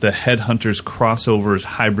checking out the HeadHunters Crossovers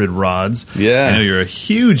Hybrid Rods. Yeah. I know you're a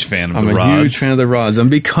huge fan of the rods. I'm a huge fan of the rods. I'm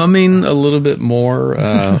becoming a little bit more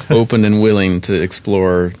open and willing to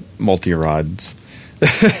explore multi-rods.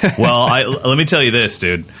 Well, let me tell you this,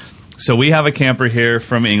 dude. So we have a camper here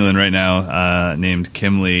from England right now named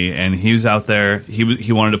Kim Lee, and he was out there.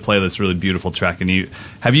 He wanted to play this really beautiful track. And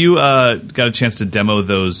have you got a chance to demo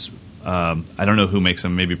those? I don't know who makes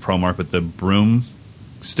them. Maybe ProMark, but the broom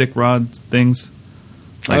stick rod things.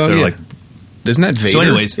 Like isn't that Vader? So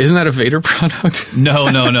anyways, isn't that a Vader product?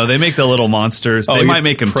 No. They make the little monsters. They might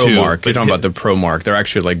make them ProMark. You're talking about the ProMark. They're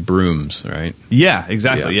actually like brooms, right? Yeah,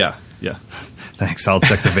 exactly. Yeah. Thanks. I'll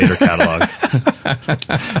check the Vader catalog.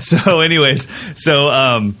 So anyways,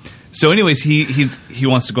 he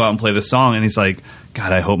wants to go out and play the song, and he's like,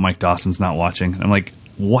 God, I hope Mike Dawson's not watching. And I'm like,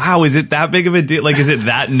 wow, is it that big of a deal? Like, is it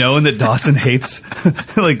that known that Dawson hates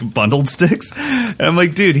like bundled sticks? And I'm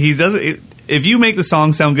like, dude, he doesn't. If you make the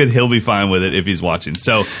song sound good, he'll be fine with it if he's watching.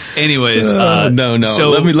 So, anyways, no. So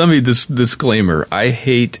let me disclaimer. I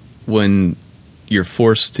hate when you're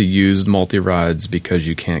forced to use multi-rods because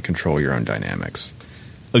you can't control your own dynamics.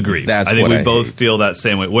 Agreed. I think we both feel that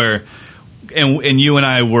same way. Where, and you and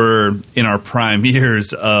I were in our prime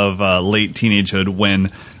years of late teenagehood when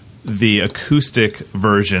the acoustic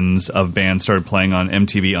versions of bands started playing on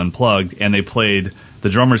MTV Unplugged, and the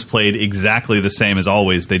drummers played exactly the same as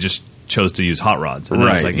always. They just chose to use hot rods. And then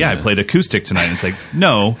I was like, I played acoustic tonight. And it's like,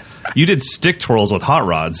 no, you did stick twirls with hot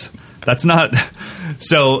rods. That's not...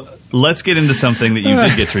 So let's get into something that you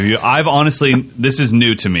did get to review. I've honestly... This is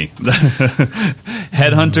new to me.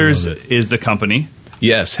 HeadHunters is the company.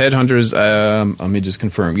 Yes, HeadHunters, let me just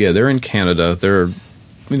confirm. Yeah, they're in Canada. They're,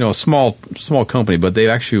 a small company, but they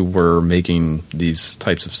actually were making these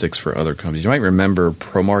types of sticks for other companies. You might remember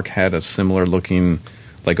ProMark had a similar looking...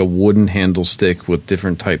 like a wooden handle stick with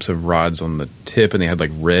different types of rods on the tip, and they had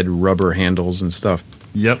like red rubber handles and stuff.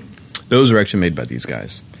 Yep. Those are actually made by these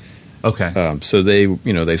guys. Okay. So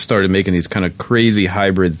they started making these kind of crazy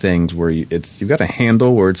hybrid things where you've got a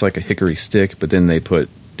handle where it's like a hickory stick, but then they put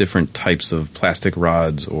different types of plastic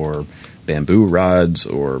rods or bamboo rods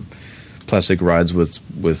or plastic rods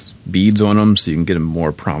with beads on them, so you can get a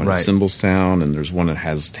more prominent cymbal sound. And there's one that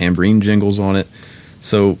has tambourine jingles on it.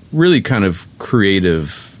 So really kind of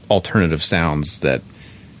creative alternative sounds that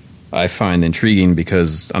I find intriguing,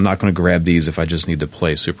 because I'm not going to grab these if I just need to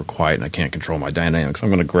play super quiet and I can't control my dynamics. I'm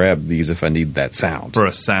going to grab these if I need that sound. For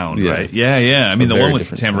a sound, right? Yeah. I mean, the one with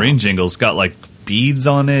the tambourine jingle's got like beads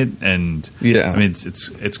on it, and I mean,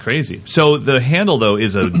 it's crazy. So the handle, though,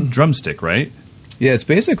 is a drumstick, right? Yeah, it's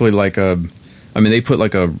basically like they put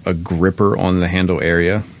like a gripper on the handle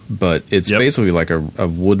area, but it's basically like a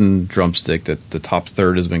wooden drumstick that the top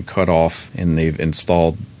third has been cut off, and they've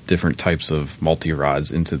installed different types of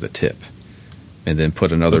multi-rods into the tip, and then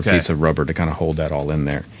put another piece of rubber to kind of hold that all in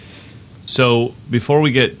there. So before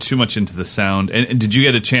we get too much into the sound, and did you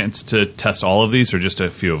get a chance to test all of these, or just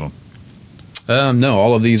a few of them? No,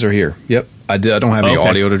 all of these are here. Yep. I don't have any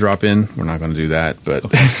audio to drop in. We're not going to do that, but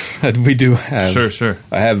we do have. Sure.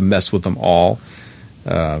 I have messed with them all.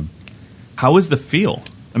 How is the feel?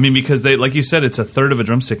 I mean, because they, like you said, it's a third of a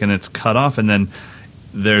drumstick and it's cut off, and then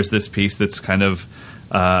there's this piece that's kind of,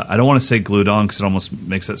 I don't want to say glued on because it almost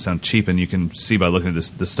makes that sound cheap, and you can see by looking at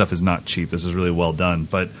this stuff is not cheap. This is really well done,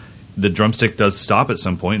 but the drumstick does stop at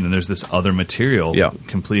some point, and then there's this other material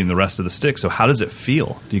completing the rest of the stick. So how does it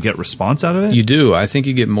feel? Do you get response out of it? You do. I think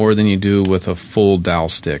you get more than you do with a full dowel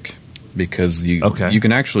stick, because you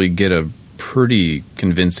can actually get a pretty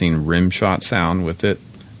convincing rim shot sound with it,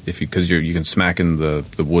 because you can smack in the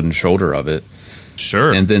wooden shoulder of it.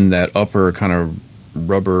 Sure. And then that upper kind of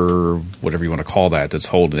rubber, whatever you want to call that's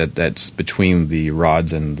holding it, that's between the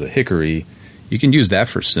rods and the hickory. You can use that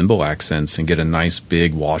for cymbal accents and get a nice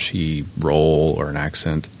big washy roll or an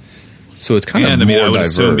accent. So it's kind of more diverse. I would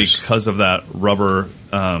assume because of that rubber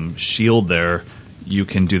shield there, you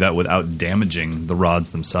can do that without damaging the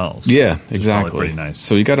rods themselves. Yeah, exactly. Pretty nice.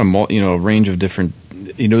 So you got a range of different.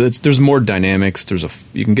 There's more dynamics.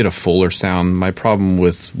 You can get a fuller sound. My problem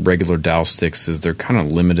with regular dowel sticks is they're kind of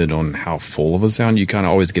limited on how full of a sound. You kind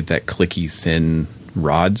of always get that clicky, thin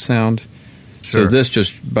rod sound. Sure. So this,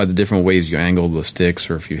 just by the different ways you angle the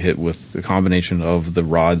sticks, or if you hit with the combination of the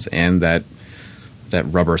rods and that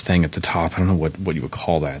rubber thing at the top, I don't know what you would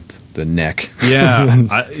call that, the neck. Yeah,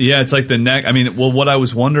 it's like the neck. I mean, well, what I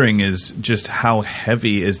was wondering is just how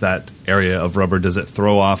heavy is that area of rubber? Does it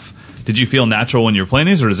throw off? Did you feel natural when you were playing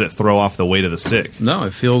these, or does it throw off the weight of the stick? No,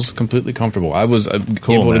 it feels completely comfortable. I was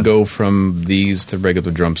able to go from these to regular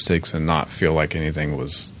drumsticks and not feel like anything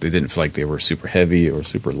was... They didn't feel like they were super heavy or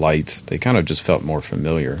super light. They kind of just felt more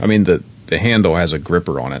familiar. I mean, the handle has a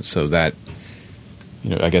gripper on it, so that...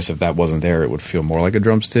 I guess if that wasn't there, it would feel more like a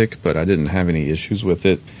drumstick, but I didn't have any issues with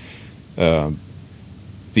it.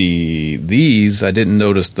 These, I didn't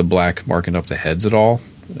notice the black marking up the heads at all.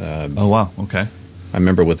 Oh, wow. Okay. I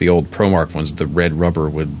remember with the old ProMark ones, the red rubber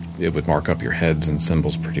would mark up your heads and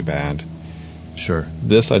cymbals pretty bad. Sure.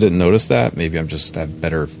 This, I didn't notice that. Maybe I'm just have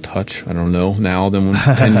better touch. I don't know now than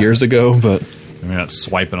 10 years ago, but... You're not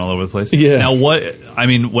swiping all over the place? Yeah. Now,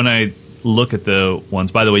 when I look at the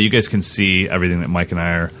ones... By the way, you guys can see everything that Mike and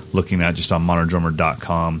I are looking at just on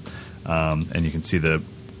moderndrummer.com, and you can see the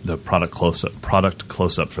product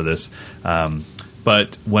close-up for this.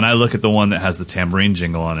 But when I look at the one that has the tambourine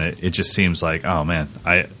jingle on it, it just seems like, oh man,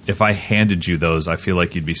 if I handed you those, I feel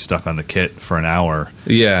like you'd be stuck on the kit for an hour,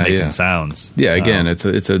 making sounds. Yeah, again, it's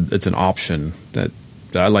an option that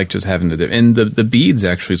I like, just having and the beads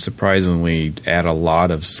actually surprisingly add a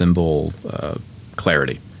lot of cymbal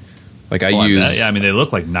clarity. Like I mean they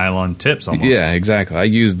look like nylon tips almost. Yeah, exactly. I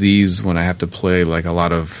use these when I have to play like a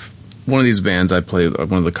lot of one of these bands. I play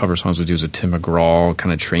one of the cover songs we do is a Tim McGraw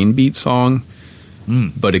kind of train beat song.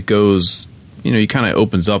 But it goes, it kind of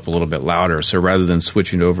opens up a little bit louder. So rather than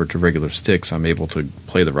switching over to regular sticks, I'm able to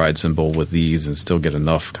play the ride cymbal with these and still get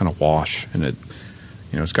enough kind of wash, and it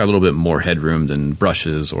It's got a little bit more headroom than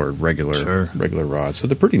brushes or regular rods. So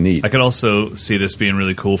they're pretty neat. I could also see this being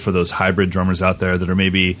really cool for those hybrid drummers out there that are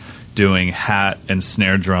maybe doing hat and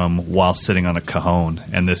snare drum while sitting on a cajon,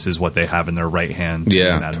 and this is what they have in their right hand to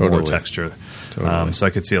add more texture. Totally. So I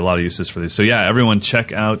could see a lot of uses for these. So yeah, everyone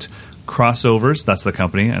check out Crossovers. That's the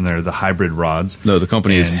company, and they're the hybrid rods. No, the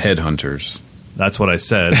company is HeadHunters. That's what I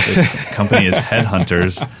said. The company is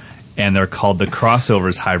HeadHunters, and they're called the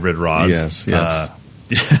Crossovers hybrid rods. Yes.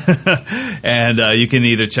 And you can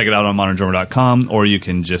either check it out on moderndrummer.com or you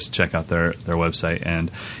can just check out their website.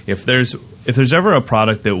 And if there's ever a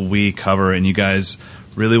product that we cover and you guys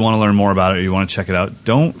really want to learn more about it or you want to check it out,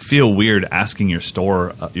 don't feel weird asking your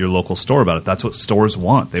local store about it. That's what stores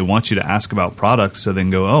want. They want you to ask about products so they can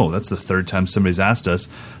go, oh, that's the third time somebody's asked us.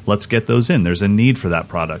 Let's get those in. There's a need for that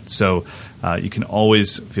product. So you can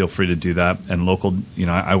always feel free to do that. And local,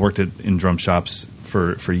 I worked in drum shops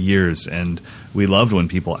for years, and we loved when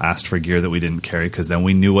people asked for gear that we didn't carry because then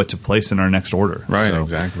we knew what to place in our next order. Right, so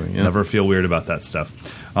exactly. Yeah. Never feel weird about that stuff.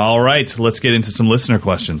 All right, let's get into some listener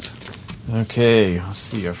questions. Okay, let's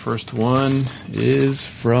see. Our first one is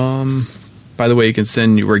from... By the way, you can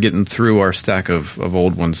send... We're getting through our stack of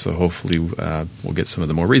old ones, so hopefully we'll get some of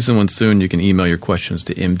the more recent ones soon. You can email your questions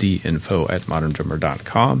to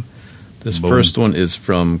mdinfo@moderndrummer.com. This first one is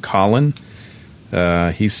from Colin.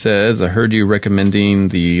 He says, I heard you recommending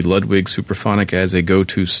the Ludwig Superphonic as a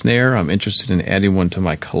go-to snare. I'm interested in adding one to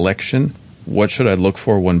my collection. What should I look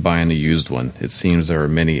for when buying a used one? It seems there are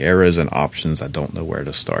many eras and options. I don't know where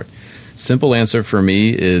to start. Simple answer for me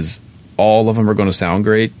is all of them are going to sound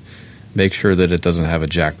great. Make sure that it doesn't have a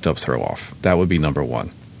jacked up throw off. That would be number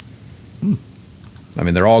one. I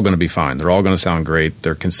mean, they're all going to be fine. They're all going to sound great.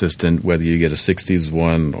 They're consistent, whether you get a 60s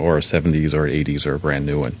one or a 70s or 80s or a brand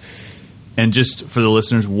new one. And just for the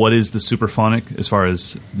listeners, what is the Superphonic as far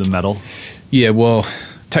as the metal? Yeah, well,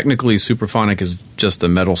 technically Superphonic is just a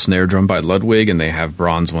metal snare drum by Ludwig, and they have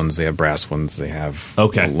bronze ones, they have brass ones, they have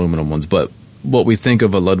aluminum ones. But what we think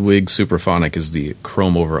of a Ludwig Superphonic is the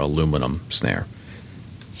chrome over aluminum snare.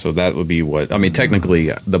 So that would be what... I mean,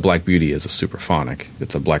 technically, the Black Beauty is a Superphonic.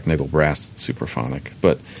 It's a black nickel brass Superphonic.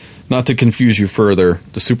 But not to confuse you further,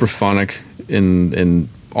 the Superphonic in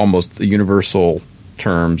almost the universal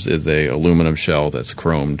terms is a aluminum shell that's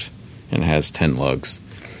chromed and has 10 lugs.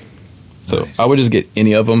 So nice. I would just get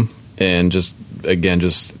any of them and just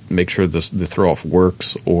make sure the throw off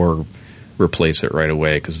works or replace it right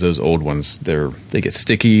away, because those old ones they get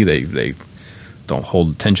sticky, they don't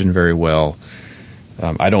hold tension very well.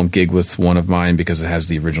 I don't gig with one of mine because it has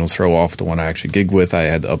the original throw off. The one I actually gig with, I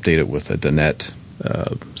had to update it with a Donette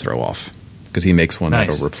throw off because he makes one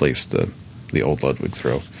that'll replace the old Ludwig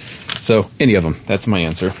throw. So any of them. That's my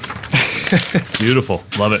answer. Beautiful.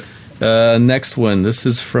 Love it. Next one. This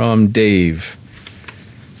is from Dave.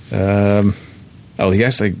 He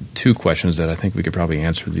asked two questions that I think we could probably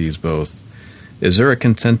answer these both. Is there a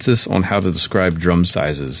consensus on how to describe drum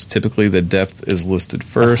sizes? Typically the depth is listed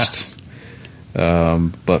first,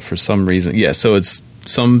 but for some reason... Yeah, so it's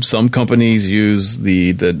some companies use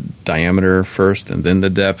the diameter first and then the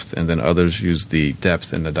depth, and then others use the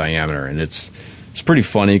depth and the diameter. And it's pretty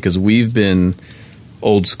funny because we've been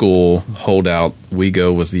old school, holdout. We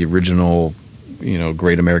go with the original,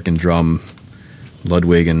 Great American Drum,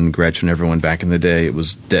 Ludwig and Gretsch and everyone back in the day. It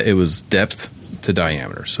was depth to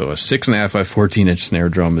diameter. So a 6.5 by 14-inch snare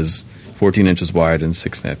drum is 14 inches wide and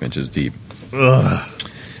 6.5 inches deep. Ugh.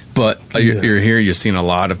 But you're here, you're seeing a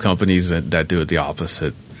lot of companies that do it the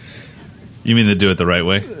opposite. You mean they do it the right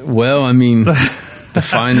way? Well, I mean,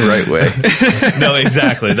 define the right way. No,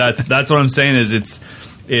 exactly. That's what I'm saying is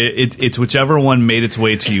it's whichever one made its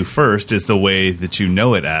way to you first is the way that you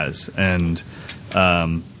know it as. And,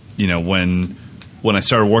 when I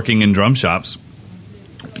started working in drum shops,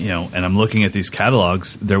 and I'm looking at these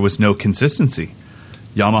catalogs, there was no consistency.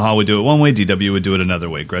 Yamaha would do it one way, DW would do it another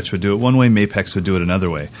way, Gretsch would do it one way, Mapex would do it another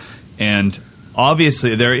way. And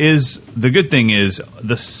obviously the good thing is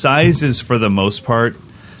the sizes for the most part,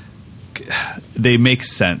 they make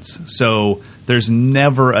sense. So there's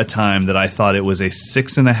never a time that I thought it was a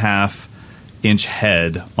 6.5 inch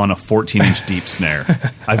head on a 14-inch deep snare.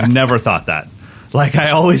 I've never thought that. Like,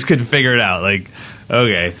 I always could figure it out. Like,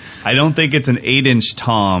 okay, I don't think it's an 8-inch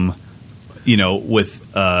tom, with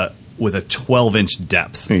a 12-inch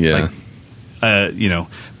depth. Yeah.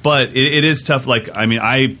 But it is tough. Like, I mean,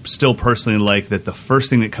 I still personally like that the first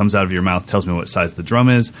thing that comes out of your mouth tells me what size the drum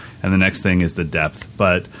is, and the next thing is the depth.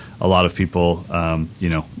 But a lot of people, are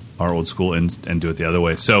old school and do it the other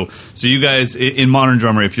way. So you guys, in Modern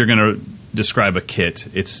Drummer, if you're going to describe a kit,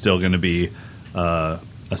 it's still going to be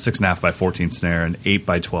a 6.5 by 14 snare, an 8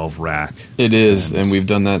 by 12 rack. It is, and we've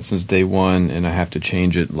done that since day one, and I have to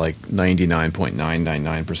change it like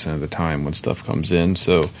 99.999% of the time when stuff comes in.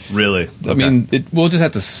 So really, I mean, we'll just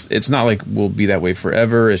have to. It's not like we'll be that way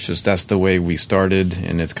forever. It's just that's the way we started,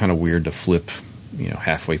 and it's kind of weird to flip,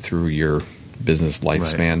 halfway through your business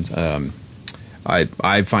lifespan. Right.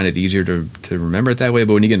 I find it easier to remember it that way,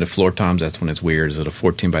 but when you get into floor toms, that's when it's weird. Is it a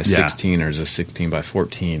 14 by 16 or is it a 16 by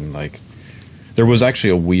 14? Like. There was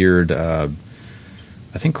actually a weird, I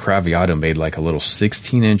think Craviotto made like a little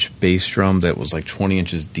 16-inch bass drum that was like 20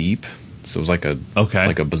 inches deep. So it was like a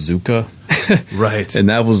bazooka. Right. And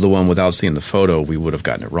that was the one, without seeing the photo, we would have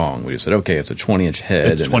gotten it wrong. We just said, okay, it's a 20-inch head.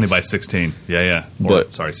 It's 20 by 16. Yeah.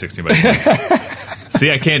 Sorry, 16 by 20. See,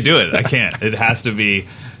 I can't do it. I can't. It has to be...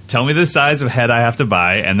 Tell me the size of head I have to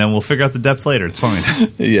buy, and then we'll figure out the depth later. It's fine.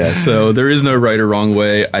 Yeah, so there is no right or wrong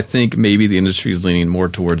way. I think maybe the industry is leaning more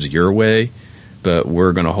towards your way, but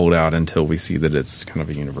we're going to hold out until we see that it's kind of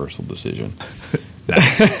a universal decision.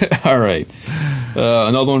 Nice. All right.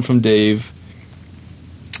 Another one from Dave.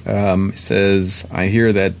 Says, I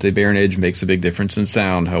hear that the Baron Edge makes a big difference in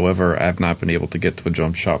sound. However, I have not been able to get to a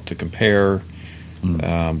drum shop to compare.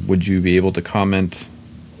 Would you be able to comment...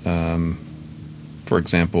 for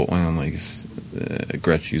example,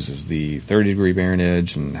 Gretsch uses the 30-degree Baron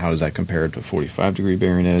Edge, and how does that compare to a 45-degree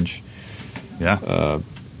Baron Edge? Yeah.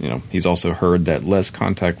 He's also heard that less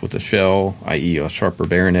contact with the shell, i.e. a sharper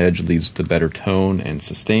Baron Edge, leads to better tone and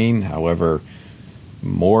sustain. However,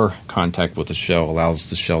 more contact with the shell allows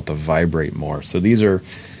the shell to vibrate more. So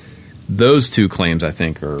those two claims, I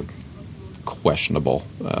think, are questionable.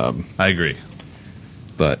 I agree.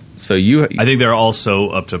 But I think they're also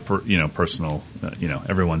up to personal.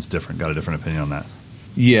 Everyone's different. Got a different opinion on that.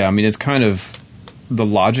 Yeah, I mean, it's kind of the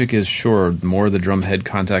logic is sure more the drum head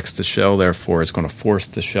contacts the shell, therefore it's going to force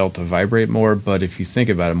the shell to vibrate more. But if you think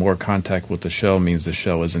about it, more contact with the shell means the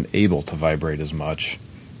shell isn't able to vibrate as much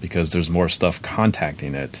because there's more stuff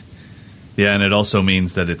contacting it. Yeah, and it also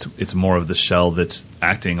means that it's more of the shell that's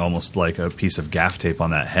acting almost like a piece of gaff tape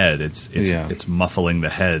on that head. It's muffling the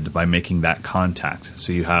head by making that contact.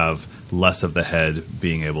 So you have less of the head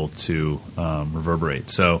being able to reverberate.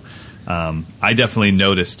 So I definitely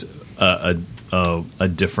noticed a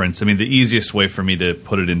difference. I mean, the easiest way for me to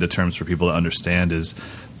put it into terms for people to understand is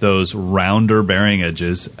those rounder bearing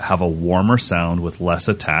edges have a warmer sound with less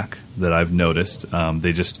attack that I've noticed.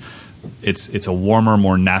 It's a warmer,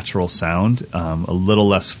 more natural sound, a little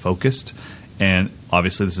less focused, and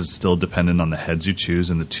obviously this is still dependent on the heads you choose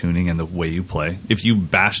and the tuning and the way you play. If you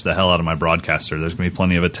bash the hell out of my broadcaster, there's going to be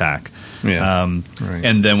plenty of attack. Yeah, right.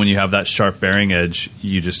 And then when you have that sharp bearing edge,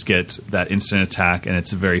 you just get that instant attack, and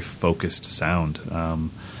it's a very focused sound.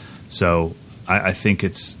 So I think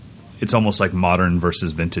it's almost like modern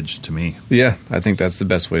versus vintage to me. Yeah, I think that's the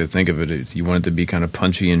best way to think of it. If you want it to be kind of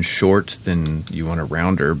punchy and short, then you want a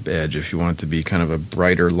rounder edge. If you want it to be kind of a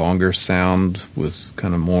brighter, longer sound with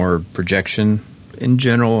kind of more projection, in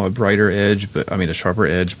general, a brighter edge, a sharper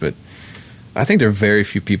edge. But I think there are very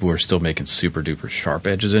few people who are still making super duper sharp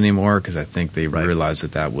edges anymore, because I think they realize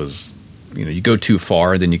that was, you go too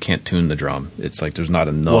far, then you can't tune the drum. It's like there's not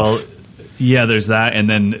enough. Well, yeah, there's that, and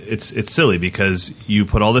then it's silly because you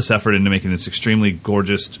put all this effort into making this extremely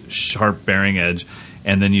gorgeous, sharp bearing edge,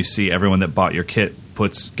 and then you see everyone that bought your kit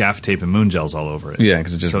puts gaff tape and moon gels all over it. Yeah,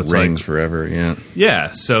 because it just rings forever. Yeah.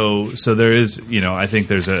 Yeah. So there is, I think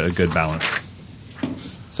there's a good balance.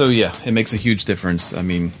 So yeah, it makes a huge difference. I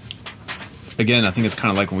mean, again, I think it's kind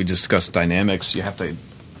of like when we discussed dynamics. You have to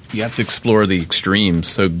explore the extremes.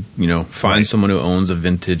 So find someone who owns a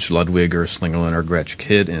vintage Ludwig or Slingerland or Gretsch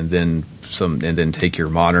kit, and then take your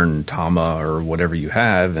modern Tama or whatever you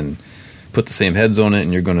have and put the same heads on it,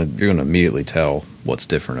 and you're gonna immediately tell what's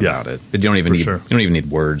different about it. You don't even need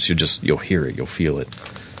words. You'll hear it. You'll feel it.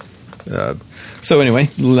 So anyway,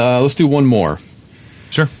 let's do one more.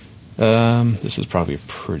 Sure. This is probably a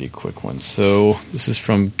pretty quick one. So this is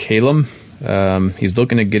from Calum. He's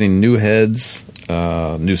looking at getting new heads,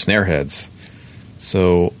 new snare heads.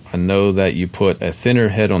 So I know that you put a thinner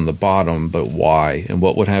head on the bottom, but why? And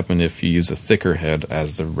what would happen if you use a thicker head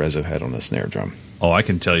as the reso head on a snare drum? Oh, I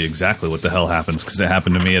can tell you exactly what the hell happens, because it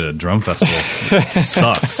happened to me at a drum festival. It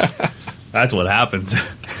sucks. That's what happens.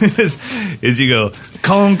 is you go,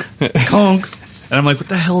 conk, conk. And I'm like, what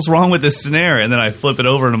the hell's wrong with this snare? And then I flip it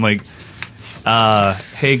over and I'm like,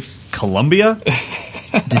 hey, Columbia,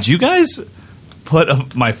 did you guys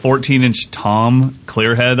put my 14-inch Tom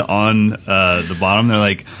clear head on the bottom? They're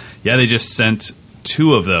like, yeah, they just sent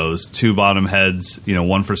two of those, two bottom heads,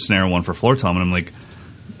 one for snare, one for floor tom. And I'm like,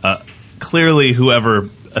 clearly whoever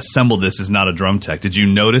assembled this is not a drum tech. Did you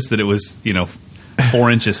notice that it was,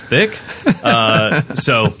 4 inches thick.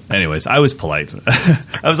 So, anyways, I was polite.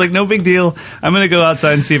 I was like, no big deal. I'm going to go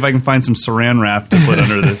outside and see if I can find some saran wrap to put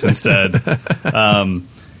under this instead.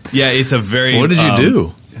 Yeah, it's a very... What did you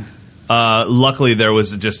do? Luckily, there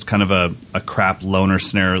was just kind of a crap loner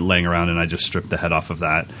snare laying around, and I just stripped the head off of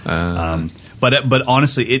that. But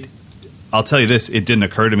honestly, I'll tell you this, it didn't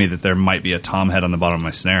occur to me that there might be a tom head on the bottom of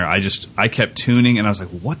my snare. I kept tuning, and I was like,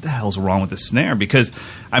 what the hell's wrong with this snare? Because,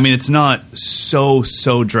 I mean, it's not so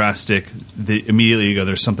drastic that immediately you go,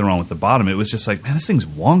 there's something wrong with the bottom. It was just like, man, this thing's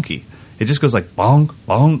wonky. It just goes like bong,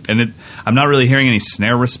 bong, and I'm not really hearing any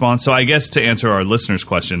snare response. So I guess to answer our listener's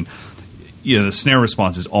question, the snare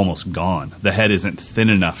response is almost gone. The head isn't thin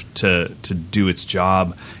enough to do its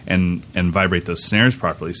job and vibrate those snares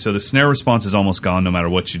properly. So the snare response is almost gone no matter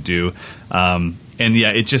what you do. And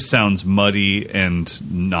yeah, it just sounds muddy and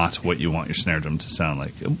not what you want your snare drum to sound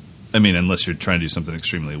like. I mean, unless you're trying to do something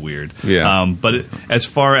extremely weird. Yeah. But as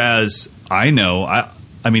far as I know,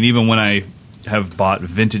 I mean, even when I have bought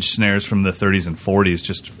vintage snares from the 30s and 40s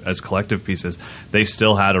just as collective pieces, they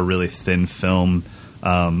still had a really thin film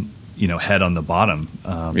head on the bottom.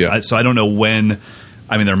 So I don't know when.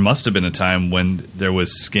 I mean, there must have been a time when there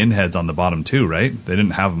was skin heads on the bottom too, right? They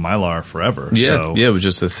didn't have Mylar forever. Yeah, it was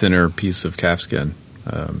just a thinner piece of calfskin.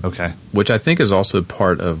 Okay, which I think is also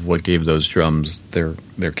part of what gave those drums their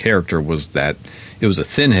character, was that it was a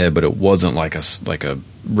thin head, but it wasn't like a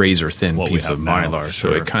razor thin piece of Mylar.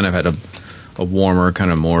 Sure. So it kind of had a warmer,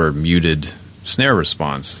 kind of more muted snare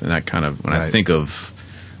response, and that kind of when I think of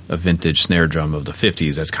a vintage snare drum of the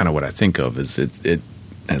 50s, that's kind of what I think of. Is it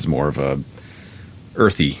has more of a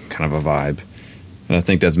earthy kind of a vibe, and I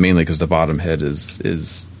think that's mainly because the bottom head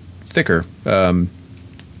is thicker.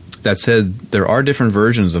 That said, there are different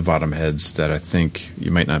versions of bottom heads that I think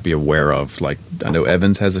you might not be aware of. Like, I know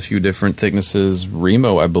Evans has a few different thicknesses.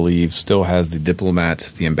 Remo, I believe, still has the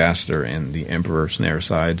Diplomat, the Ambassador, and the Emperor snare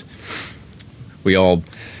side. We all,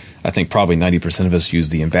 I think probably 90% of us use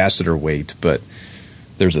the Ambassador weight, but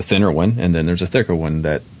there's a thinner one, and then there's a thicker one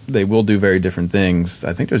that they will do very different things.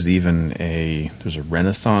 I think there's even there's a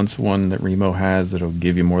Renaissance one that Remo has that'll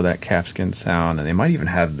give you more of that calfskin sound, and they might even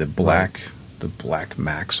have the black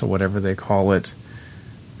Max or whatever they call it,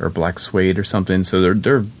 or black suede or something. So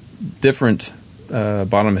they're different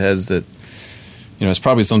bottom heads that, it's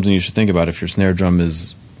probably something you should think about if your snare drum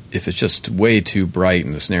if it's just way too bright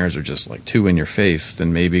and the snares are just like too in your face,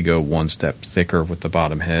 then maybe go one step thicker with the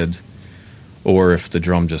bottom head. Or if the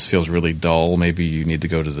drum just feels really dull, maybe you need to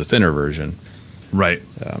go to the thinner version. Right.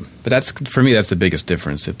 But for me, that's the biggest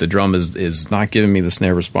difference. If the drum is not giving me the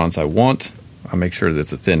snare response I want, I'll make sure that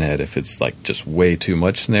it's a thin head. If it's like just way too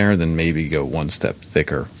much snare, then maybe go one step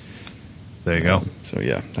thicker. There you go. So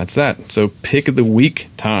yeah, that's that. So pick of the week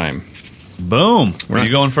time. Boom. Are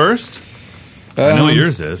you going first? I know what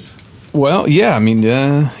yours is. Well, yeah. I mean,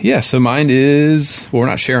 so mine is. Well, we're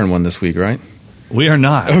not sharing one this week, right? We are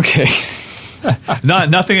not. Okay.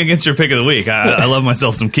 Nothing against your pick of the week. I love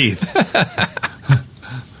myself some Keith.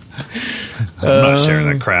 I'm not sharing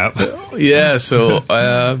that crap. Yeah.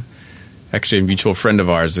 So. Actually, a mutual friend of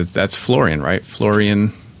ours, that's Florian, right?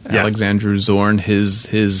 Florian Alexandru Zorn,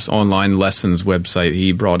 his online lessons website,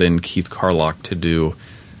 he brought in Keith Carlock to do,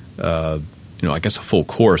 I guess a full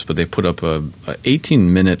course, but they put up a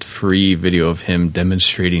 18-minute free video of him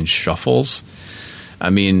demonstrating shuffles. I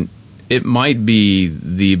mean, it might be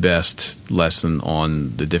the best lesson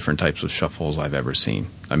on the different types of shuffles I've ever seen.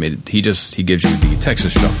 I mean, he gives you the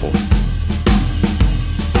Texas shuffle.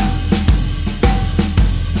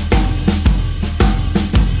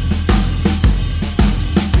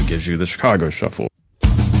 Gives you the Chicago shuffle.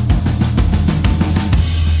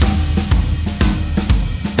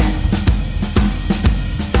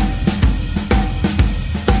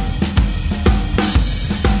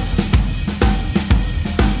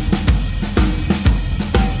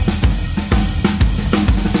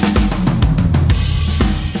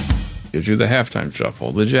 Gives you the halftime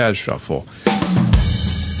shuffle, the jazz shuffle.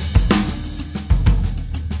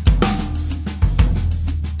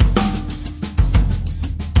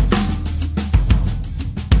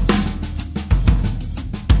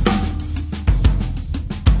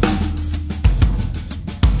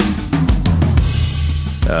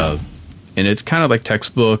 And it's kind of like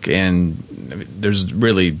textbook, and there's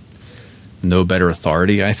really no better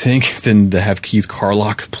authority, I think, than to have Keith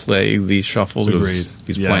Carlock play these shuffles. Agreed.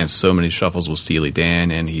 He's playing so many shuffles with Steely Dan,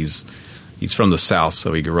 and he's from the South,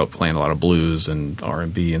 so he grew up playing a lot of blues and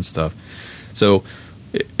R&B and stuff. So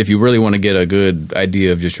if you really want to get a good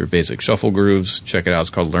idea of just your basic shuffle grooves, check it out. It's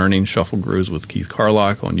called Learning Shuffle Grooves with Keith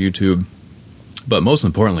Carlock on YouTube. But most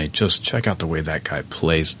importantly, just check out the way that guy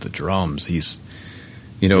plays the drums.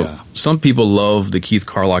 Some people love the Keith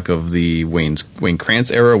Carlock of the Wayne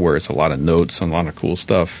Krantz era, where it's a lot of notes and a lot of cool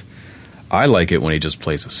stuff. I like it when he just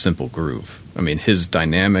plays a simple groove. I mean, his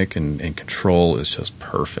dynamic and control is just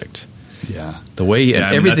perfect. Yeah, the way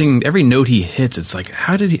everything, every note he hits, it's like,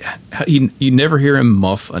 you never hear him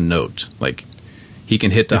muff a note. Like, he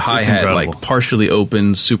can hit the hi-hat like partially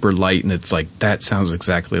open, super light, and it's like, that sounds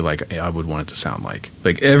exactly like I would want it to sound like.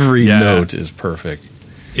 Like, every note is perfect.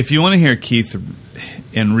 If you want to hear Keith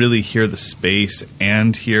and really hear the space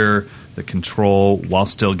and hear the control while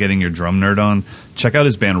still getting your drum nerd on, check out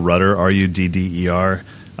his band Rudder, Rudder.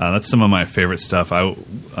 That's some of my favorite stuff.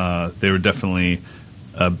 They were definitely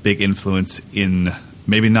a big influence in,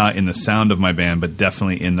 maybe not in the sound of my band, but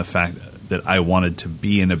definitely in the fact that I wanted to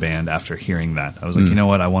be in a band after hearing that. I was like, you know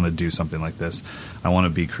what? I want to do something like this. I want to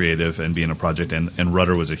be creative and be in a project. And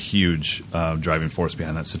Rudder was a huge driving force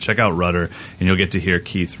behind that. So check out Rudder, and you'll get to hear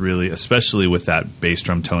Keith really, especially with that bass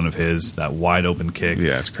drum tone of his, that wide open kick.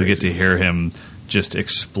 Yeah, it's crazy. You get to hear him just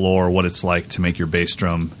explore what it's like to make your bass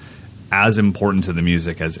drum as important to the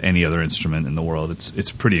music as any other instrument in the world.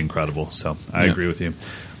 It's pretty incredible. So I agree with you.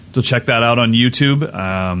 So check that out on YouTube.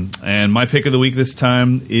 And my pick of the week this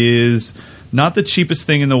time is not the cheapest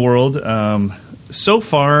thing in the world. So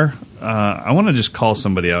far, I want to just call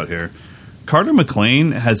somebody out here. Carter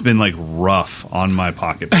McLean has been like rough on my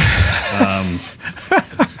pocketbook.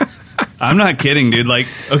 I'm not kidding, dude. Like,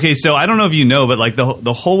 okay, so I don't know if you know, but like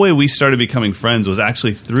the whole way we started becoming friends was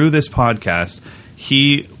actually through this podcast.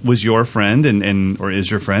 He was your friend or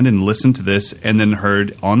is your friend and listened to this and then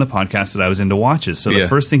heard on the podcast that I was into watches. So the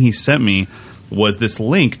first thing he sent me was this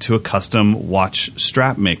link to a custom watch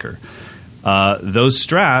strap maker. Those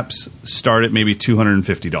straps start at maybe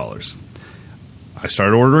 $250. I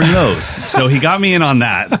started ordering those. So he got me in on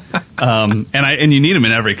that. And you need them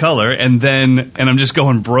in every color. And I'm just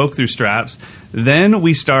going broke through straps. Then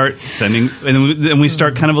we start sending, and then we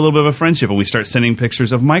start kind of a little bit of a friendship, and we start sending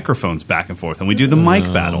pictures of microphones back and forth, and we do the mic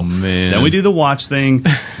battle. Man. Then we do the watch thing.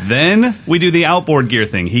 Then we do the outboard gear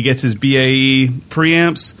thing. He gets his BAE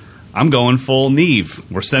preamps. I'm going full Neve.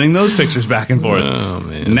 We're sending those pictures back and forth. Oh,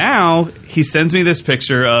 man. Now he sends me this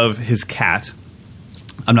picture of his cat.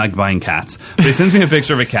 I'm not buying cats, but he sends me a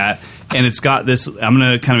picture of a cat. And it's got this, I'm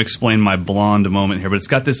going to kind of explain my blonde moment here, but it's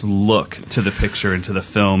got this look to the picture and to the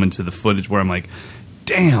film and to the footage where I'm like,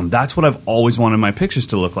 damn, that's what I've always wanted my pictures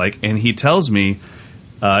to look like. And he tells me,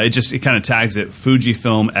 it kind of tags it,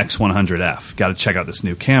 Fujifilm X100F. Got to check out this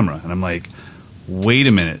new camera. And I'm like, wait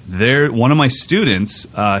a minute. One of my students,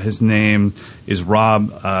 his name is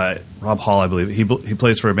Rob Hall, I believe. He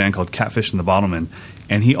plays for a band called Catfish and the Bottlemen.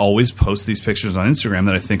 And he always posts these pictures on Instagram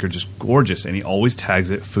that I think are just gorgeous. And he always tags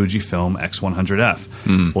it Fujifilm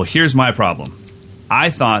X100F. Well, here's my problem. I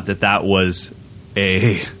thought that was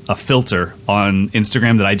a filter on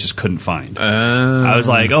Instagram that I just couldn't find. I was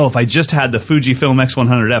like, if I just had the Fujifilm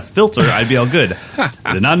X100F filter, I'd be all good.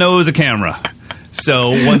 I did not know it was a camera. So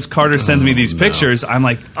once Carter sends me these pictures, I'm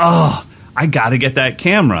like, I got to get that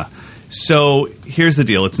camera. So here's the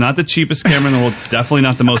deal. It's not the cheapest camera in the world. It's definitely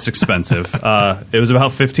not the most expensive. It was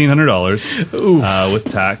about $1,500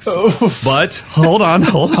 with tax. Oof. But hold on.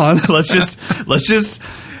 Let's just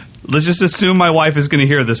assume my wife is going to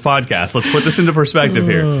hear this podcast. Let's put this into perspective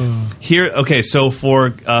here. Okay, so for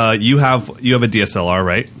you have a DSLR,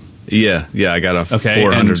 right? Yeah, I got a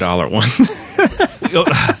 $400 one.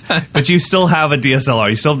 But you still have a DSLR.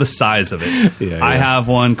 You still have the size of it. Yeah. I have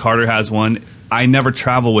one. Carter has one. I never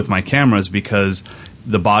travel with my cameras because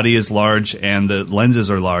the body is large and the lenses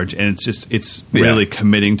are large, and it's really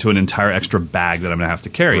committing to an entire extra bag that I'm going to have to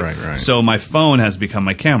carry. Right. So my phone has become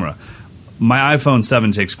my camera. My iPhone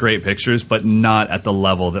 7 takes great pictures, but not at the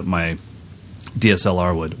level that my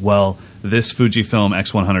DSLR would. Well, this Fujifilm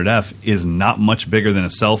X100F is not much bigger than a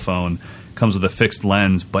cell phone, comes with a fixed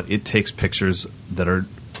lens, but it takes pictures that are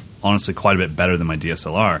honestly quite a bit better than my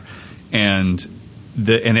DSLR. And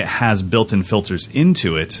it has built-in filters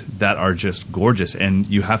into it that are just gorgeous, and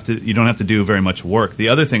you don't have to do very much work. The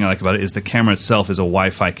other thing I like about it is the camera itself is a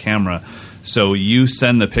Wi-Fi camera, so you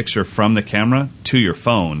send the picture from the camera to your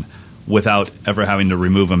phone without ever having to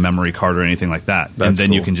remove a memory card or anything like that. And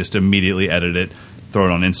then you can just immediately edit it, throw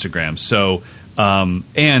it on Instagram. So and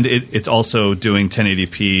it's also doing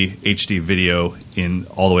 1080p HD video in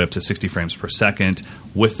all the way up to 60 frames per second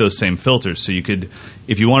with those same filters. So you could,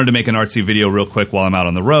 if you wanted to make an artsy video real quick while I'm out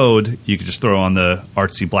on the road, you could just throw on the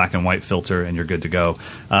artsy black and white filter and you're good to go.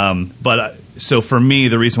 But So for me,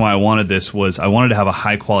 the reason why I wanted this was I wanted to have a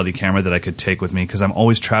high-quality camera that I could take with me because I'm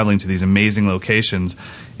always traveling to these amazing locations,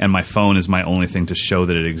 and my phone is my only thing to show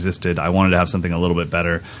that it existed. I wanted to have something a little bit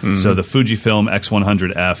better. Mm-hmm. So the Fujifilm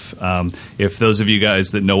X100F, if those of you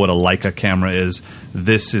guys that know what a Leica camera is,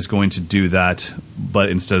 this is going to do that, but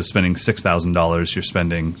instead of spending $6,000, you're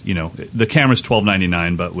spending, the camera's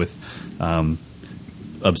 $1,299, but with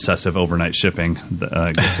obsessive overnight shipping,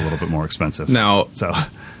 it gets a little bit more expensive. Now,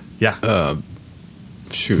 yeah. I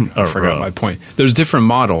forgot my point. There's different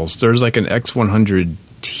models. There's like an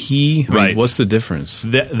X100T. Right. What's the difference?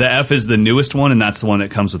 The F is the newest one, and that's the one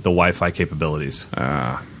that comes with the Wi-Fi capabilities.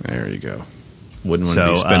 There you go. Wouldn't want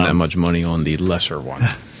to spend that much money on the lesser one.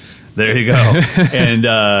 There you go.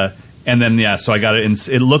 And then, so I got it.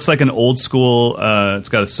 It looks like an old school. It's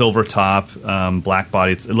got a silver top, black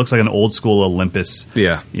body. It looks like an old school Olympus,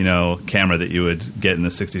 camera that you would get in the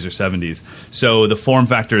 60s or 70s. So the form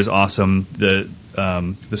factor is awesome. The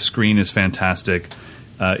screen is fantastic.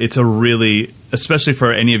 It's a really, especially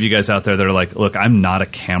for any of you guys out there that are like, look, I'm not a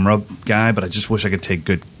camera guy, but I just wish I could take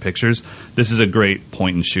good pictures. This is a great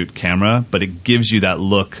point and shoot camera, but it gives you that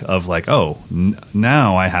look of like,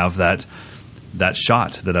 now I have that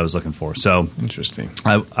shot that I was looking for. So interesting.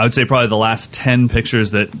 I would say probably the last 10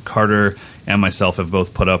 pictures that Carter and myself have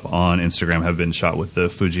both put up on Instagram have been shot with the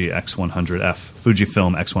Fujifilm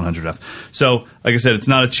X100F. So, like I said, it's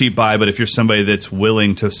not a cheap buy, but if you're somebody that's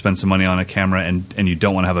willing to spend some money on a camera and you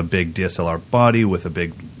don't want to have a big DSLR body with a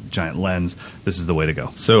big giant lens, this is the way to go.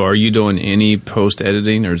 So are you doing any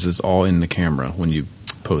post-editing, or is this all in the camera when you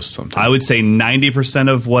post something? I would say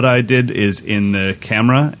 90% of what I did is in the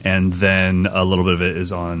camera, and then a little bit of it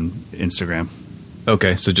is on Instagram.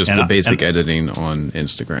 Okay, so just the basic editing on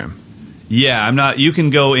Instagram. Yeah, I'm not. You can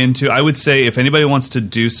go into. I would say if anybody wants to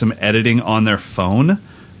do some editing on their phone,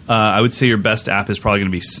 I would say your best app is probably going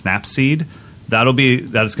to be Snapseed.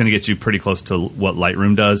 That's going to get you pretty close to what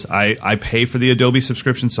Lightroom does. I pay for the Adobe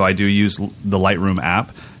subscription, so I do use the Lightroom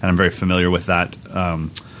app, and I'm very familiar with that.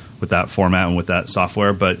 With that format and with that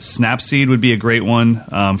software. But Snapseed would be a great one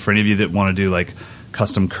for any of you that want to do like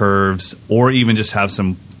custom curves, or even just have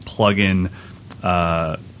some plug-in,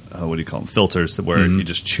 what do you call them, filters where you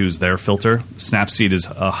just choose their filter. Snapseed is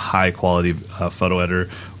a high-quality photo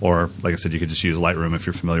editor, or like I said, you could just use Lightroom if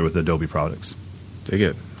you're familiar with Adobe products. Dig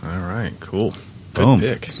it. All right, cool. Boom.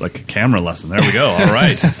 It's like a camera lesson. There we go. All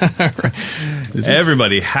right.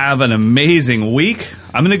 Everybody have an amazing week.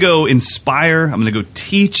 I'm going to go inspire. I'm going to go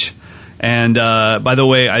teach. And by the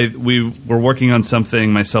way, we were working on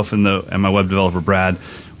something, myself and my web developer, Brad.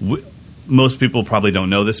 Most people probably don't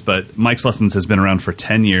know this, but Mike's Lessons has been around for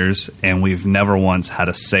 10 years, and we've never once had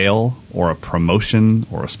a sale or a promotion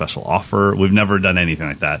or a special offer. We've never done anything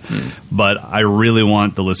like that. But I really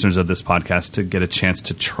want the listeners of this podcast to get a chance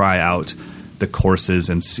to try out the courses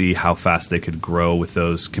and see how fast they could grow with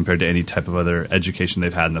those compared to any type of other education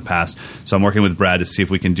they've had in the past. So I'm working with Brad to see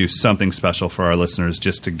if we can do something special for our listeners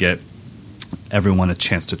just to get everyone a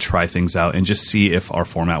chance to try things out and just see if our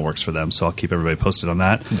format works for them. So I'll keep everybody posted on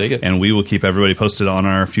that. Dig it. And we will keep everybody posted on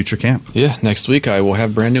our future camp. Yeah, next week I will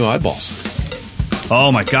have brand new eyeballs.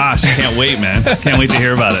 Oh my gosh, can't wait, man. Can't wait to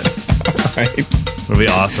hear about it. All right. It'll be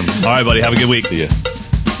awesome. All right, buddy, have a good week. See ya.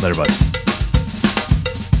 Later, buddy.